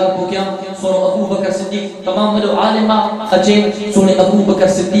انتظار کو کیا سنو ابو بکر صدیق تمام جو عالمہ اچے سنے ابو بکر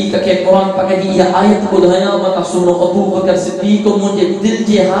صدیق کے قرآن پاک کی یہ آیت بدھایا متا سنو ابو بکر صدیق کو مجھے دل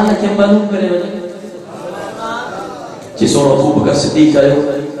جے حال کے معلوم کرے وجہ جی سنو ابو بکر صدیق آئے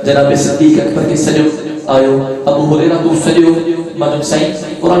جناب صدیق اکبر کے سجو آئے ابو ہریرہ تو سجو مجھے سائیں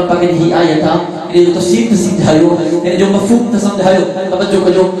قرآن پاک کی آیت انہیں جو تفسیر سمجھائیو انہیں جو مفہوم سمجھائیو توجہ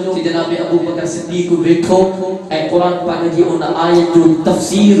کجو کہ جناب ابو بکر صدیق کو بیٹھو اے قرآن پاک جی ان آیت جو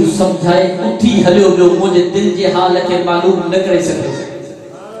تفسیر سمجھائے اٹھی ہلیو جو مجھے دل جے حال کے معلوم نہ کرے سکے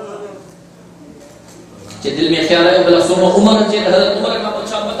جے دل میں خیال ہے بلا سنو عمر جے حضرت عمر کا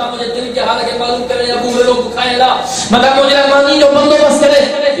پوچھا بتا مجھے دل کے حال کے معلوم کرے ابو ہریرہ کو کھائے لا مگر مجھے مانی جو بندوبست کرے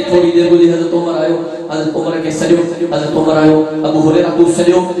کہ تھوڑی دیر گزری حضرت عمر آئے حضرت عمر کے سجو حضرت عمر آئے ابو ہریرہ کو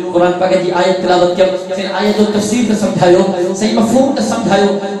سجو قرآن پاک کی آیت تلاوت کیا پھر آیت و تفسیر سمجھائیو صحیح مفہوم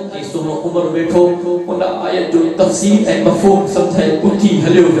سمجھائیو کہ سنو عمر بیٹھو ان آیت جو تفسیر ہے مفہوم سمجھائے اٹھی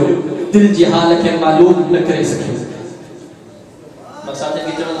ہلیو جو دل جی حال کے معلوم نہ کرے سکے مقصد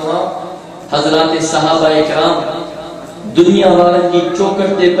کی طرح حضرات صحابہ اکرام دنیا والن کی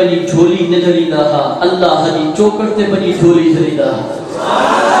چوکٹ تے پنی جھولی نہ جھلی رہا اللہ جی چوکٹ تے پنی جھولی جھلی رہا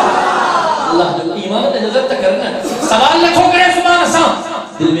اللہ جو ایمان تے نظر تک کرنا سوال نہ ٹھوکرے سبحان اللہ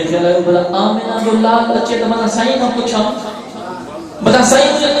دل میں خیال ہے بلا آمنہ جو لال بچے تمہارا سائیں نہ پوچھا بتا سائیں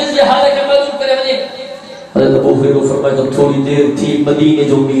مجھے دل کے حال کے معلوم کرے وجے حضرت ابو ہریرہ فرمائے تو تھوڑی دیر تھی مدینے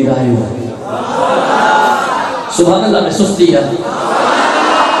جو میر آئے سبحان اللہ میں سستی ہے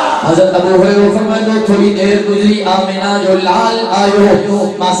حضرت ابو ہریرہ فرمائے تو تھوڑی دیر گزری آمنہ جو لال آئیو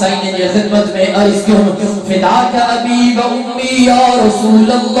ماں سائن نے خدمت میں عرض کیوں فداک ابی و امی یا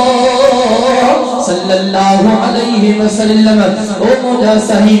رسول اللہ صلی اللہ علیہ وسلم او مجھا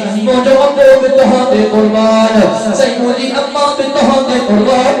صحیح مجھو ابو بتہت قربان صحیح مجھے اما بتہت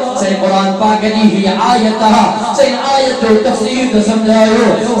قربان صحیح قرآن پاک جی ہی آیتہ صحیح آیت جو تفسیر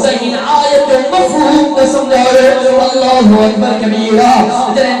سمجھائیو صحیح آیت جو مفہوم سمجھائیو اللہ اکبر کبیرہ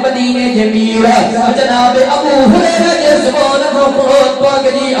جنہیں مدینے جمیر جناب ابو ہریرہ کے زبان کو قرآن پاک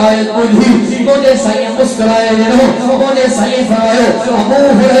جی آیت بجھی مجھے صحیح مسکرائے جنہوں مجھے صحیح فرائے ابو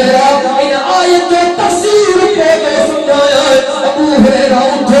ہریرہ ان آیت جو تفسیر کے میں سمجھایا ابو ہریرہ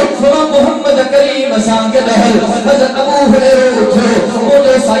اٹھو محمد کریم سان کے دہل حضرت ابو ہریرہ اٹھو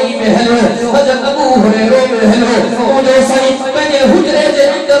مجھے صحیح میں ہلو حضرت ابو ہریرہ میں ہلو مجھے صحیح میں نے حجرے کے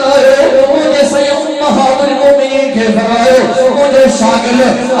اندر آئے مجھے صحیح امہات المومنین کے فرائے مجھے شاگل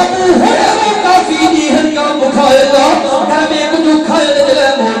ابو ہریرہ کافی دیہن کا مکھائلہ گھر میں کچھ کھائل دلے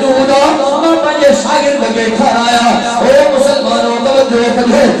موجودہ میں پنجے شاگل بگے کھایا اے مسلمانوں توجہ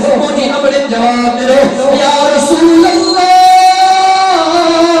کرو مجھے امر جواب دلو یا رسول اللہ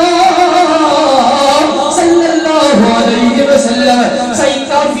صلی اللہ علیہ وسلم صحیح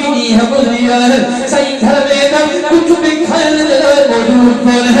کافی دیہن گزری ہے صحیح گھر میں کچھ بھی کھائل دلے موجود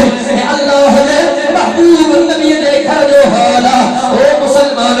ہے اے اللہ نے محبوب نبی نے گھر جو حالا اے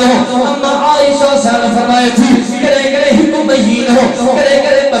مسلمانوں اما عائشہ سال فرمائے تھی کرے کرے ہی مہینہ کرے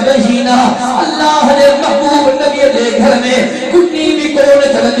کرے مہینہ اللہ نے محبوب نبی نے گھر میں کتنی بھی کون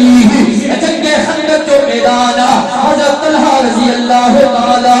چل دی جنگ خندق جو میدان حضرت طلحہ رضی اللہ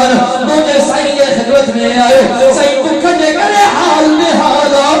تعالیٰ مجھے صحیح خدمت میں آئے صحیح بکھجے کرے حال میں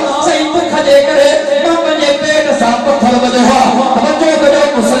حالا صحیح بکھجے کرے مجھے پیٹ سا پتھر بدھا توجہ کرو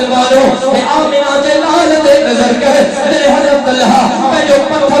مسلمانوں اے آمنہ جلال دے نظر کر میرے حضرت طلحہ میں جو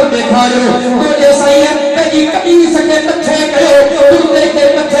پتھر دکھائیو مجھے صحیح کجی کبھی سکے متھے کھڑو دردے کے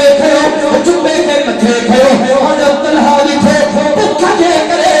متھے کھڑو جمعے کے متھے کھڑو حضرت طلحہ لکھو بکھجے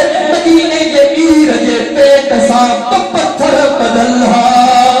کرے مدینے کے میر جے پیٹ سا پتھر بدلہا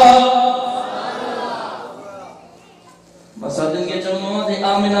مسادن کے چونوں دے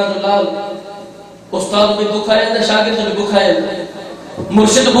آمنہ دلال استاد بھی بکھائل دے شاگرد بھی بکھائل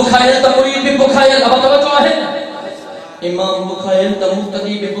مرشد بکھائل تا مرید بھی بکھائل اب توجہ ہے امام بکھائل تا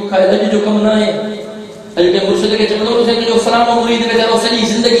مقتدی بھی بکھائل اج جو کم نہ ہے اج کے مرشد کے چونوں سے جو فلاں مرید کے جرو سنی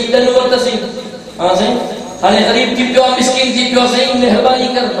زندگی دن ورتسی ہاں صحیح ہانے غریب کی پیو مسکین کی پیو صحیح مہربانی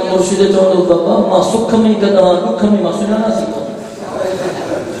کر مرشد چوندو بابا ماں سکھ میں کدا دکھ میں ماں سنانا سی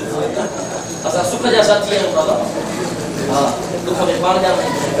اسا سکھ جا ساتھی ہیں بابا ہاں دکھ میں پار جانا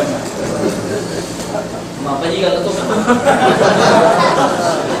ہے ماں پجی گل تو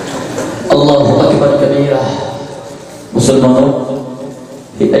اللہ اکبر کبیرہ مسلمانوں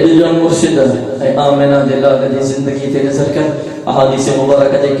اجل جو مرشد ہے آمینہ جلال دی زندگی تے نظر کر احادیث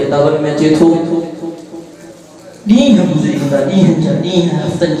مبارکہ دے کتابن میں چے تھو دین گزریندہ دین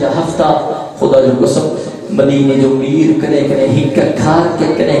ہفتن جا ہفتہ خدا جو قسم مدینے جو میر کرے کرے ہک کھار کے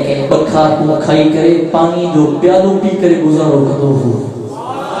کرے کرے بکھار کو کھائی کرے پانی جو پیالو پی کرے گزارو کدو ہو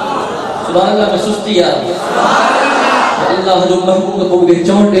سبحان اللہ میں سستی آ اللہ جو محبوب کو گے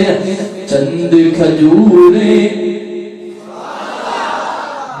چونٹے چند کھجورے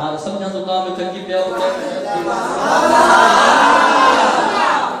ماں سمجھا تو کام میں تھکی پیا ہوتا ہے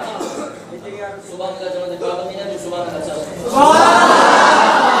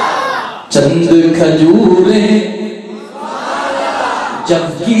چند کھجورے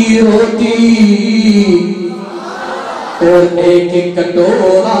جب کی روٹی اور ایک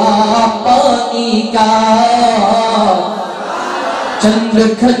کٹورا پانی کا چند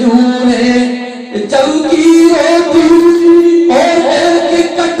کھجورے جب کی روٹی اور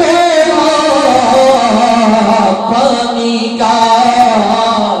ایک کٹورا پانی کا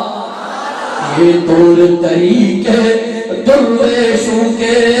یہ طور طریقے درویشوں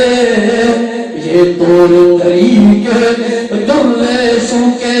کے یہ طور طریقے درویشوں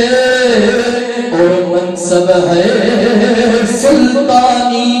کے اور منصب ہے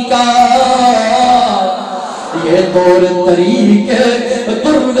سلطانی کا یہ طور طریقے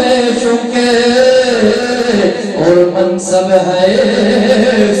درویشوں کے اور منصب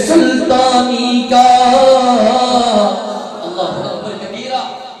ہے سلطانی کا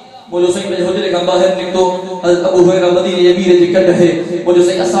مجھے صحیح میں حجرے کا باہر نکتو حضرت ابو ہریرہ مدینے امیر جی کڈ ہے مجھے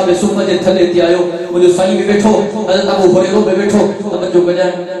صحیح اصحاب صفہ جے تھلے تھی آیو مجھے صحیح بھی بیٹھو حضرت ابو ہریرہ بھی بیٹھو توجہ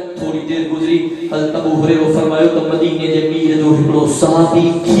کجائیں تھوڑی دیر گزری حضرت ابو ہریرہ فرمایا تو مدینے جے امیر جو ہکڑو صحابی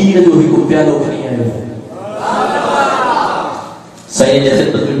کھیر جو ہکو پیالو کھنی آیو صحیح جے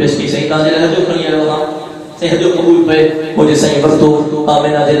خدمت میں پیش کی صحیح تاں جے جو کھنی آیو ہاں صحیح جو قبول پہ مجھے صحیح وقتو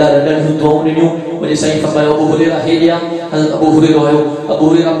آمینہ دلال ڈنڈ دعاؤں ننیوں مجھے صحیح فرمایا ابو ہریرہ ہے لیا حضرت ابو ہریرہ آئے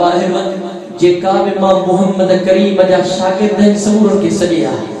ابو ہریرہ باہر من جے کعب امام محمد کریم جا شاگرد ہیں سمورن کے سجے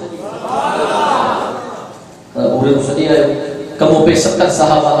آئے ابو ہریرہ سجے آئے کموں پہ 70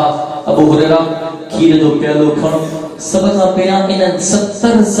 صحابہ ابو ہریرہ کھیر جو پیالو کھن سبقہ پیان انہاں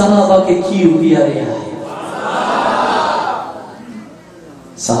 70 صحابہ کے کھیر پیا رہے ہیں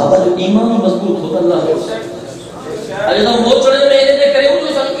صحابہ جو ایمان مضبوط ہوتا اللہ اجے تو وہ چڑے میں دے کرے وہ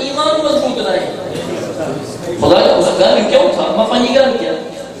جو ایمان مضبوط نہ ہے خدا کا اس گل کیوں تھا ما پانی گل کیا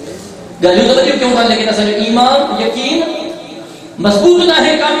گلیوں تو کیوں تھا لیکن اصل ایمان یقین مضبوط نہ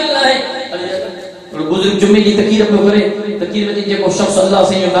ہے کامل نہ ہے بزرگ جمعے کی تقریر پہ کرے تقریر میں جے کو شخص اللہ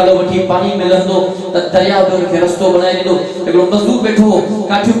سے نالو وٹھی پانی میں لہندو دریا کے رستو بنائے دو ایکڑو مزدور بیٹھو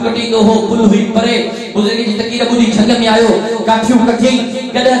کاٹھیو کٹی دو ہو پل ہوئی پرے بزرگ کی تقریر بدھی جھنگ میں آیو کاٹھیو کٹی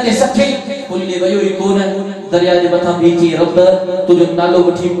گڈہ تے سٹھی پل نے ویو ہی کون دریا دے متھا بیٹھی رب تو جو نالو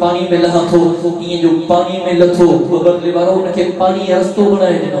وٹھی پانی میں لہا تھو یہ جو پانی میں لتھو ببرلوء وارو ان کے پانی رستو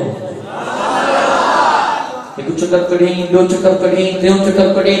بنائے دو ایک چکر کڈھی دو چکر کڈھی تیو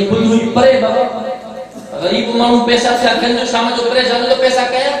چکر کڈھی پل ہوئی پرے بابا غریب مانو پیسہ تھا گنج شام جو پریشان تو پیسہ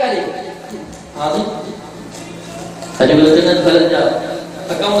کیا کرے ہاں جی اجے بل جنت بلن جا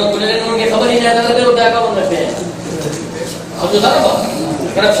اکاؤنٹ کھولے ان کے خبر ہی نہیں آتا کہ روپے اکاؤنٹ میں پے اب جو تھا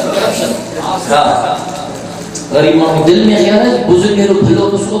کرپشن ہاں غریب مانو دل میں خیال ہے بزرگ رو بھلو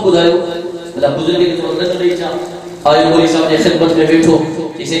اس کو بدایو بلا بزرگ کے تو رد نہیں چا آئے مولوی صاحب نے خدمت میں بیٹھو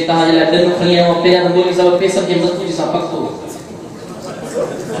جسے کہا جلا دن کھنی ہے وہ پہ مولوی صاحب پیسہ کے مضبوطی سے پکو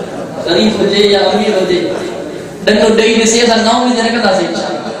غریب بجے یا امیر بجے ڈنڈو ڈئی نے سیدھا ناؤں میں جنہ کتا سے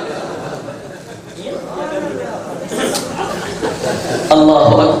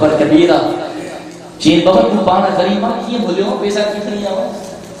اللہ اکبر کبیرہ چین بابا کو پانا غریبہ کیے بھلیوں پیسہ کتنی آؤں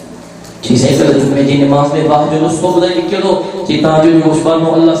چیزیں کر جمعے جی نماز میں باہ جو اس کو بدائی لکھے دو چیتاں جو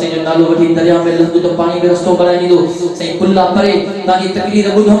گوشبانو اللہ سے جو نالو وٹھی دریا میں لہدو تو پانی میں رستوں بنائے نہیں دو سہیں کلا پرے تاکہ تقریر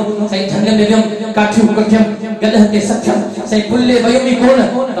بدھم سہیں جھنگ میں بیم کاٹھیوں کٹھیم گدہ کے سکھم سہیں کلے ویمی کون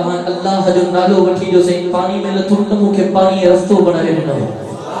کہاں اللہ جو نالو وٹھی جو سہیں پانی میں لتھو تمو کے پانی رستوں بنائے نہیں دو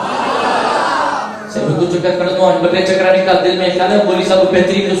سہیں دو چکر کردو آج بٹے چکرانے کا دل میں خیال ہے مولی صاحب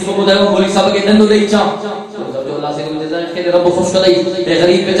بہترین اس کو بدائے مولی صاحب کے دندو دئی چاہم اللہ سے جزائے خیر رب خوش کدائی اے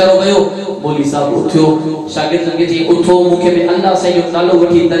غریب بیچارو گئو مولی صاحب اٹھو شاگرد کے جی اٹھو مکھے میں اللہ سے جو نالو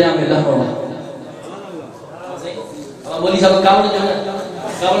وٹھی دریا میں لہو مولی صاحب کاوڑ جو ہے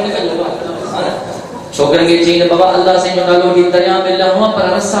کاوڑ نکل جو چھوکرن کے چین بابا اللہ سے جو نالو کی دریا میں لہوا پر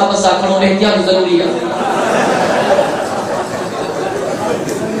رسا بسا کھڑوں میں احتیاط ضروری ہے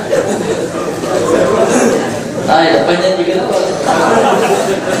آئے پڑھنے کی گلا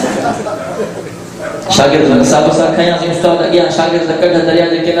شاگرد رسا بسا کھایا سے استاد اگیا شاگرد کڈ دریا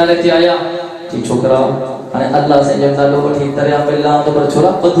کے کنارے تے آیا کہ چھوکرا ہن اللہ سے جو نالو وٹھی دریا میں لا تو پر چھوڑا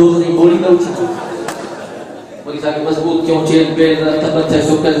بدھور دی گولی نہ اٹھی بولی صاحب مضبوط کیوں چیل پہ تبت ہے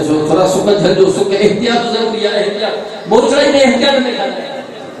سکل جو تھوڑا سکل ہے جو سکل احتیاط ضروری ہے احتیاط موچڑے میں احتیاط نہیں کرنا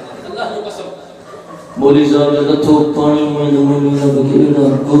اللہ کو قسم بولی صاحب جب تو پانی میں نمونی نہ بگیڑا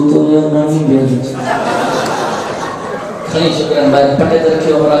گوتو یا نامی بیان خیلی شکران بھائی پٹے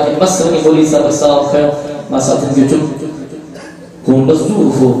درکھے اور آجی مصرنی بولی صاحب صاحب خیر ما ساتھ ان کے چل تم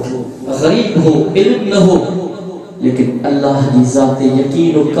مزدور ہو غریب ہو علم نہ ہو لیکن اللہ کی ذات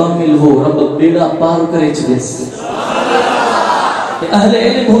یقین و کامل ہو رب بیڑا پار کرے چھلے سے اہل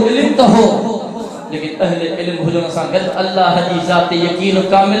علم ہو علم تو ہو لیکن اہل علم ہو جو نسان گل اللہ کی ذات یقین و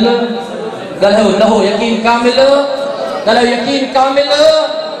کامل گلہو نہ ہو یقین کامل گلہو یقین کامل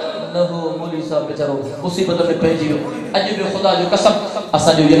نہ ہو مولی صاحب بچارو مصیبتوں میں پہنچی ہو عجب خدا جو قسم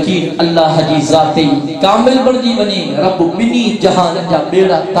اسا جو یقین اللہ کی ذات کامل بڑی بنی رب بنی جہان جا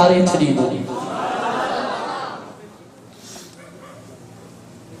بیڑا تارے چھڑی دو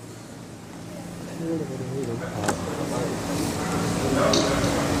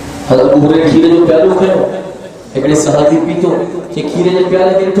حضرت ابو ہریرہ کھیرے جو پیالو کھڑو ایکڑے صحابی پیتو کہ کھیرے جو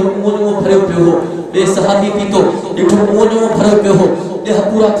پیالے کے ڈٹھو منہ جو بھرے پيو ہو بے صحابی پیتو ڈٹھو منہ جو بھرے پيو ہو 10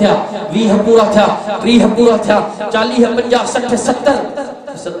 پورا تھیا 20 پورا تھیا 30 پورا تھیا 40 50 60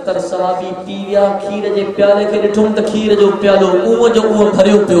 70 صحابی پیویا کھیرے جو پیالے کے ڈٹھو ت کھیرے جو پیالو منہ جو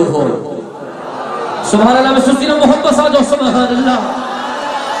بھرے پيو ہو سبحان اللہ میں سچی محبت سا جو سبحان اللہ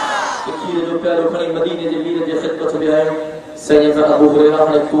کھیرے جو پیالو کھڑی مدینے دے ویر دے خدمت میں آئے سیدنا ابو ہریرہ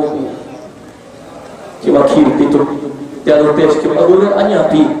نے تو کہ وکیل پیتو پیارو پیش کے ابو ہریرہ انیا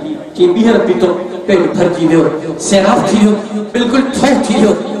پی کہ بیہر پیتو پیٹ بھر جی دیو سیراف تھی ہو بالکل ٹھوک تھی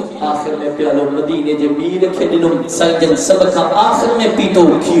ہو آخر میں پیالو مدینے جے بیر کے دنوں سنجن سب کا آخر میں پیتو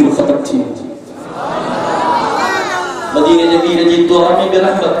کھیر ختم تھی مدینے جے بیر جی دعا میں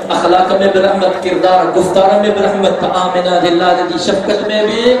برحمت اخلاق میں برحمت کردار گفتار میں برحمت آمنہ دلہ دی شفقت میں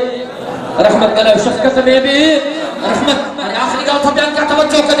بھی رحمت اللہ شفقت میں بھی رحمت آخری گاؤں تھا بیان کا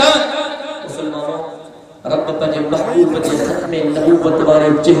توجہ کا جان مسلمانوں رب پجے محبوب پجے ختم نبوت وارے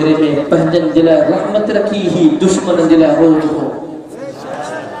چہرے میں پہنجن دلہ رحمت رکھی ہی دشمن دلہ روز ہو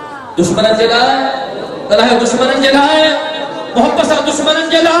دشمن دلہ تلہ دشمن دلہ محبت سا دشمن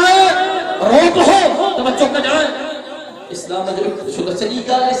دلہ روز ہو توجہ کا جان اسلام جو شکر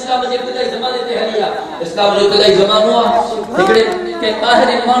صدیقہ اسلام جو ابتدائی زمانے تے ہلیا اسلام جو ابتدائی زمان ہوا ہکڑے کہ آخر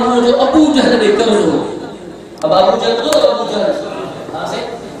ایمان ہو جو ابو جہل دے کرو اب ابو جہل تو ابو جہل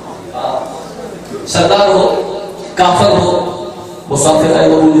سردار ہو کافر ہو مسافر ہے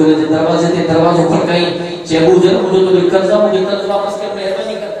ابو جہل دے دروازے تے دروازے کھڑکائیں کہ ابو جہل مجھے تو قرضہ مجھے قرض واپس کر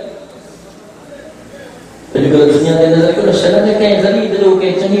مہربانی کر پہلے کہ دنیا دے نظر کو شرم ہے کہ غریب لوگ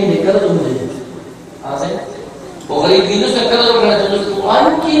کے چنگے دے قرض مجھے ہاں سے وہ غریب بھی اس کا قرض اٹھانا تو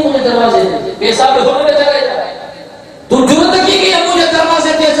قرآن کی مجھے دروازے پیسہ پہ ہونے میں چلا جائے تو جرت کی کہ مجھے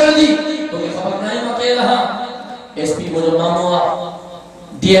دروازے تے چڑھ دی تو یہ خبر نہیں مکے رہا ایس پی مجھے مامو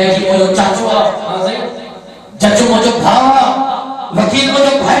ڈی آئی جی مجھے چاچو ججو مجھے بھاوا وکیل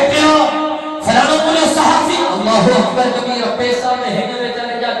مجھے بھائی پیا فلانو مجھے صحافی اللہ اکبر کبیر پیسہ میں ہنے میں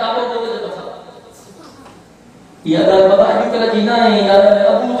چلے جا دعوت مجھے بتا یہ اگر بابا جو کلا جینا ہے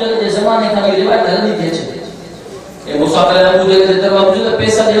ابو جہل کے زمانے کا یہ روایت نہیں تھی اچھے یہ مسافر ابو جہل کے دروازے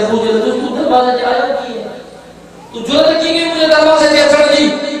پیسہ دے ابو جہل تو دروازے آیا کی ہے تو جرت کی کہ مجھے دروازے تے چڑھ دی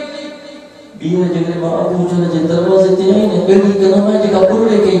بیوے جگہ ماں ابو جہل کے دروازے تے نہیں بیٹی کا نام ہے جگہ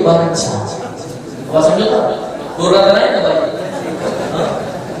بڑے کے عبارت چھا وہ سمجھتا بڑا نہیں نا بھائی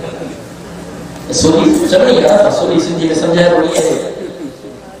سوری سمجھ گیا سوری سندھی میں سمجھایا وہ یہ ہے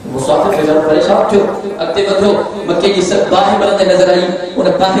مسافر کے گھر پریشان تھو اگتے بدھو مکے کی سب باہی بلند نظر آئی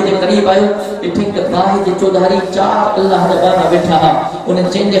انہیں باہی کے قریب آئے اٹھیں کہ باہی کے چودھاری 4 اللہ نبانا بیٹھا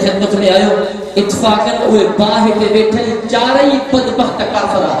انہیں چین کے خدمت میں آئے اتفاقاً ہوئے باہی کے بیٹھے 4 ہی بدبخت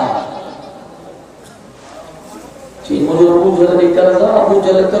کافر رہا چین مجھے ابو جہل نے قرضہ ابو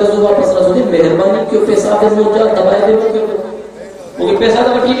جہل قرض واپس نہ سنے مہربانی کیوں پیسہ دے موجہ دبائے دے وہ پیسہ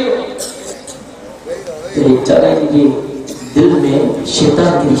دبا ٹھیک ہے چارہ کی دل میں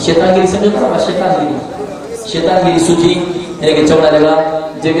شیطان گری سمجھو نا شیطان گری سوچی ہے کہ چوڑا لگا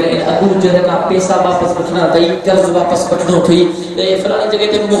جگر ان ابو جہل کا پیسہ واپس رکھنا تھی قرض واپس پٹھنو تھی یہ فلانی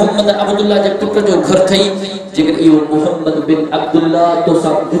جگہ تے محمد عبداللہ جب پکر جو گھر تھی جگر ایو محمد بن عبداللہ تو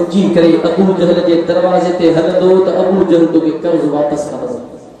سب بھجی کرے ابو جہل کے دروازے تے ہلندو تو ابو جہل تو کے قرض واپس کرو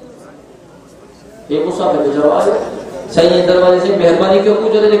یہ مسافر جو جواب صحیح دروازے سے مہربانی کیوں ابو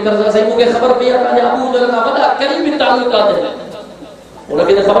جہل قرضہ صحیح مجھے خبر پئی ہے کہ ابو جہل کا بڑا قریبی تعلقات ہے انہاں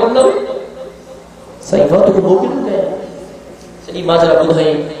کے خبر نہ ہوئی صحیح بات کو موکل ہے صحیح ماجرا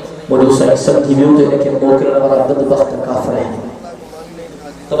بدھائی مولو صحیح سمجھی ویو تے کہ موکل والا بدبخت کافر ہے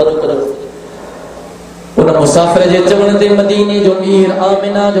توجہ کرو انہاں مسافر جے چون تے مدینے جو میر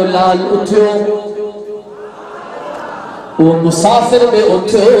آمنہ جو لال اٹھو وہ مسافر بے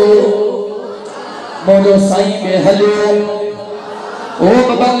اٹھو مولو سائیں بے ہلیو او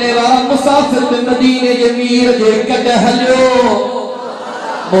ببرلوء مسافر بے مدینے جے میر جے کٹ ہلیو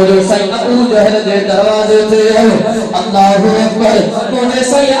مولو سائیں ابو جہل دے دروازے تے اللہ اکبر مولو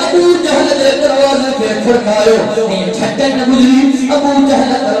سائیں ابو جہل دے دروازے تے کھڑکاયો چھٹے نہ گزری ابو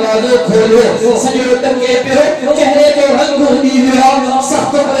جہل دروازے کھولو سجو ٹکے پہ چہرے جو رنگ ہوئی ہوا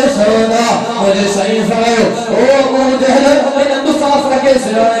سخت پریشان مولو سائیں فرمایا او ابو جہل مسافر کے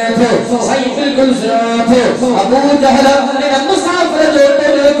سرانے تھے سائیں بالکل سرانے تھے ابو جہل مسافر جو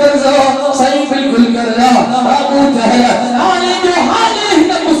ٹیل کرزا سائیں بالکل کرنا ابو جہل آنے جو حالی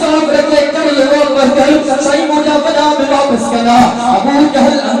مسافر کے قرض واپس کر صحیح مجھا بنا میں واپس کرنا ابو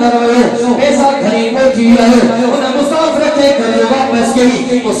جہل اندر ہوئے ایسا گھری بیٹھی رہے انہیں مسافر کے قرض واپس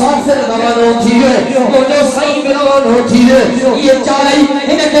کی مسافر روانو تھی ہے وہ جو صحیح روانو تھی ہے یہ چاہی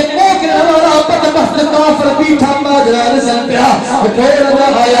انہیں کے موقع روانا بدبخت کافر بیٹھا ماجرا نزل پیا دور نہ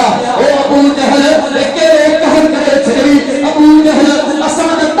آیا او ابو جہل کے کہر کرے چھڑی ابو جہل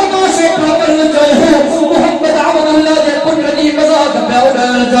اسان تماشے پر چاہے محمد عبد اللہ کے پنڈی مذاق پہ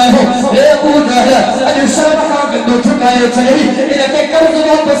اڑانا چاہے اے ابو جہل اجو شرم کا گندو چھکائے چھڑی انہیں کے قرض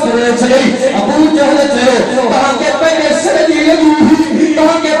واپس کرے چھڑی ابو جہل چھڑے کہاں کے پہلے سردی لگی ہوئی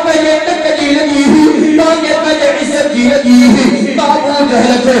کہاں کے پہلے ٹکڑی لگی ہوئی کہاں کے پہلے عزت کی لگی ہوئی ابو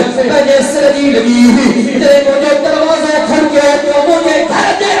جہل چھڑے پہلے سردی لگی ہوئی تیرے مجھے دروازے کھڑکے مجھے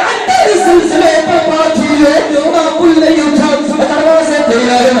گھر دے اندر سلسلے پر پاٹھی ہے میں پل نہیں اٹھا دروازے دے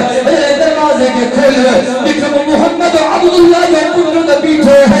آئے میرے دروازے کے کھول لکھم محمد عبد اللہ کے پل میں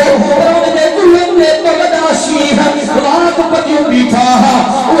بیٹھے ہیں اور انہیں کلوں نے بغدا شیح رات پتیوں بیٹھا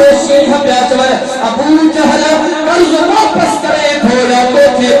وہ شیح بیاتور ابو جہل قرض واپس کرے بھولا تو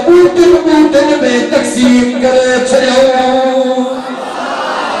کہ اوٹن میں تقسیم کرے چھڑو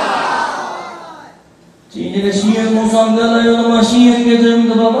چینی کے شیعہ موسام گلائے علماء شیعہ کے جرم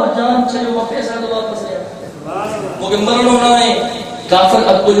دبابا جان چھڑو وہ پیسہ دو واپس لیا مگر مرنو نہ ہے کافر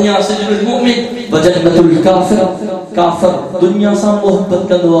الدنیا سجن المؤمن وجنت الکافر کافر دنیا سا محبت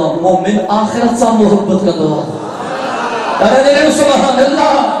کا دعا مومن آخرت سا محبت کا دعا ارے سبحان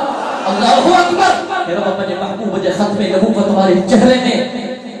اللہ اللہ اکبر میرا رب نے محبوب جے ختم نبوت ہمارے چہرے میں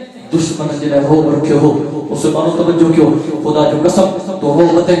دشمن جنہیں ہو رکھے ہو مسلمانوں توجہ کیوں خدا جو قسم تو وہ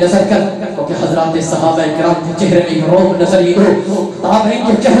مت نظر کر کیونکہ حضرات صحابہ کرام کے چہرے میں روب نظر ہی ہو تابعین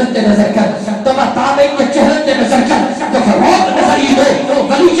کے چہرے تے نظر کر تابعین کے چہرے تے نظر کر کیونکہ روب نظر ہی ہو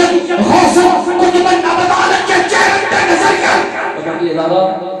ولیجن غوث قطبن عبدالت کے چہرے تے نظر کر اگر یہ دارا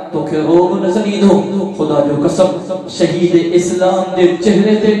تو کہ روب نظر ہی ہو خدا جو قسم شہید اسلام دے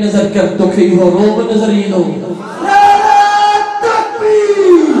چہرے تے نظر کر تو کہ یہ روب نظر ہی ہو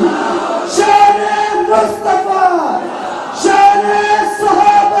مصطفیٰ شان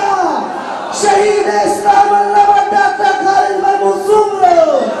صحابہ شہید اسلام اللہ وڈاتا خالد مہمود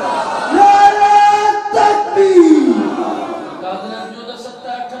سومرو نعرہ تکبیر قادران جو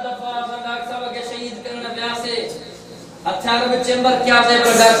 17 دفعہ ڈاکٹر صاحب کے شہید کرنے بیاسے 18 چمبر کیا سے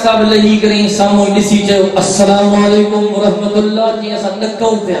ڈاکٹر صاحب لہی کریں سامو کسی جو السلام علیکم ورحمت اللہ جی ایسا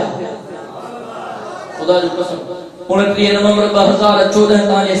نکوں پیا خدا جو قسم 29 نومبر 2014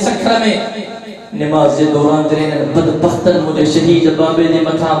 تانے سکھر میں نماز دوران درین بدبختن مجھے شہید بابے نے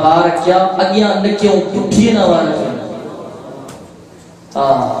متھا بار کیا اگیاں نکیوں پٹھی نہ وار کیا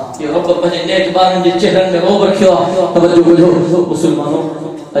یہ رب بنے نیک بارن جے چہرن میں روب رکھیا توجہ کرو مسلمانوں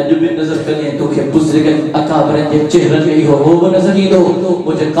اج بھی نظر کریں تو کہ بزرگن اکابرن جے چہرن میں ہو روب نظر ہی دو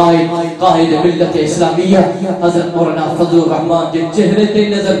مجھے قائد ملت اسلامیہ حضرت مولانا فضل الرحمن جے چہرے تے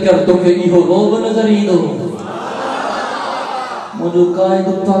نظر کر تو کہ یہ روب نظر ہی دو مجھے قائد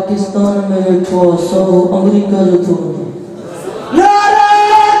پاکستان میں چھو سو امریکہ جو تھو نعرہ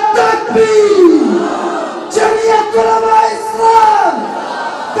تکبیر جمعیت علماء اسلام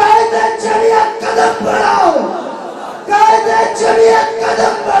قائد جمعیت قدم بڑھاؤ قائد جمعیت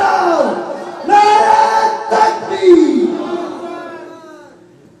قدم بڑھاؤ نعرہ تکبیر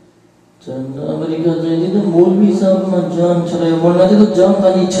چند امریکہ جائے تو مولوی صاحب میں جان چھڑے مولانا دے تو جان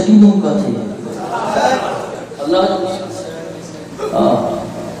تانی چھٹی دوں کا تھے اللہ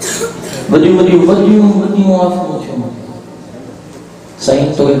وڈیوں آف پوچھو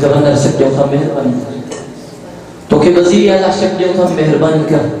صحیح تو کہ گورنر سکتے ہو تھا مہربانی کر تو کہ وزیر اعلیٰ سکتے ہو تھا مہربانی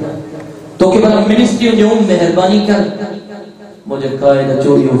کر تو کہ بنا منسٹری جو مہربانی کر مجھے قائد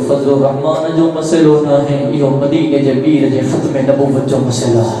چوری و فضل و رحمان جو مسئلہ نہ ہے یہ مدینے جے بیر جے ختم نبوت جو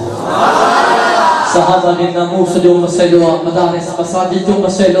مسئلہ صحابہ نے ناموس جو مسئلہ مدارس مساجد جو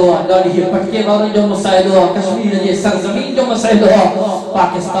مسئلہ ڈاڑھی پٹکے والے جو مسئلہ کشمیر جے سرزمین جو مسئلہ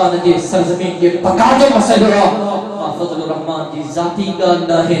پاکستان جے سرزمین کے پکا جو مسئلہ فضل الرحمن جی ذاتی گال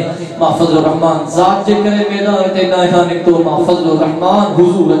نہ ہے ما فضل الرحمن ذات جے کرے میدان تے نہ نکتو ما فضل الرحمن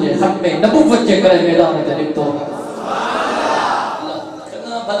حضور جے ختم نبوت جے کرے میدان تے نکتو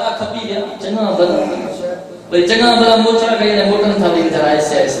بلا کھپی گیا چنگا بلا بھئی چنگا بلا موچا کہیں نے موٹن تھا دیکھ جرائے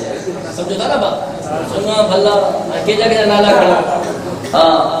ایسے ایسے سمجھو تھا نا بات چنگا بلا کی جگہ نالا کھڑا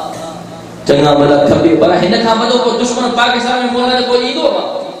چنگا بلا کھپی بلا ہن کھا مدو کو دشمن پاکستان میں مولانا کوئی ایندو با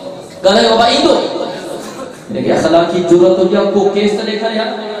گلے بابا ایندو لیکن اخلاقی جرات ہو جا کو کیس تے دیکھا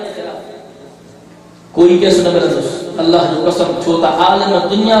یار کوئی کیس نہ ملے اللہ جو قسم چھوتا عالم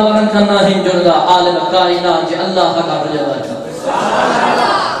دنیا ورن کا نہ ہن جڑا عالم کائنات جے اللہ کا رجا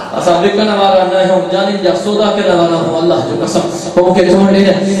اسا وکنا والا نہ ہوں جانن جا سودا کرنے والا ہوں اللہ جو قسم ہو کے چھوڑے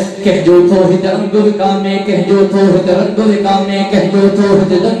کہ جو تو ہت رنگ وکام میں کہ جو تو ہت رنگ وکام میں کہ جو تو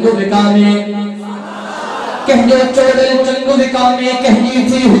ہت رنگ وکام میں کہ جو چوڑے چنگ وکام میں کہ جی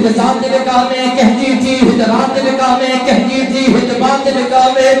تھی ہت ذات وکام میں کہ جی تھی ہت رات وکام میں کہ جی تھی ہت بات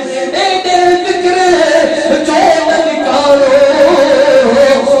وکام میں اے دل فکر جو نکالو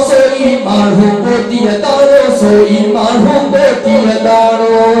سوئی مارو بوتی دارو سوئی مارو بوتی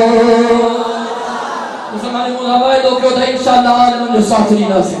دارو مسلمان ملاوائے دو کیوں تھا انشاءاللہ عالم جو ساتھ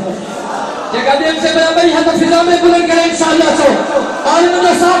لینا سے جگہ دیم سے برابری حد فضا میں بلند کریں انشاءاللہ سو عالم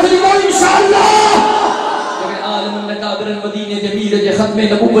جو ساتھ لینا انشاءاللہ عالم النکابر المدینہ جمیر جے ختم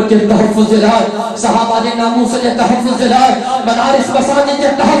نبوت جے تحفظ جلال صحابہ جے ناموس جے تحفظ جلال مدارس مساجد جے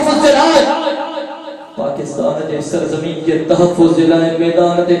تحفظ جلال پاکستان دے سرزمین کے تحفظ لائے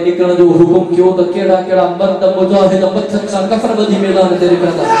میدان تے نکلن جو حکم کیوں تو کیڑا کیڑا مرد مجاہد متھن سان کفر بدی میدان تے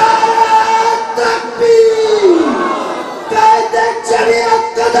نکلدا تکبیر قائد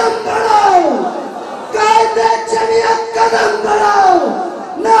جمعیت قدم بڑھاؤ قائد جمعیت قدم بڑھاؤ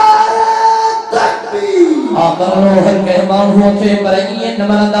نعرہ تکبیر آمرو ہر کہمان ہوتے پر یہ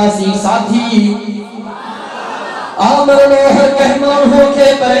نمرداسی ساتھی آمرو ہر کہمان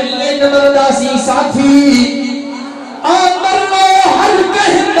ہوتے پر یہ نمرداسی ساتھی آمرو ہر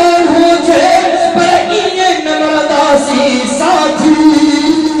کہمان ہوتے پر یہ نمرداسی ساتھی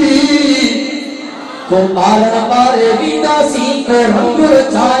کو پالن پارے بیداسی کو رنگ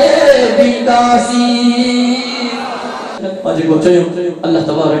چائے بیداسی آج کو چاہیے اللہ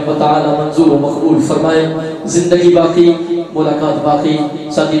تبارک و تعالی منظور و مقبول فرمائے زندگی باقی ملاقات باقی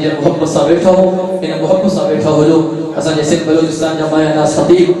ساتھی جن محبت سا بیٹھا ہو انہیں محبت سا بیٹھا ہو جو اساں جیسے بلوچستان جماعہ ناس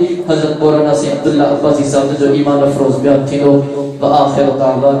خطیب حضرت مولانا سے عبداللہ عباسی صاحب جو ایمان افروز بیان تھی دو وآخر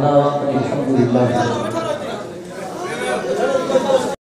دعوانا الحمدللہ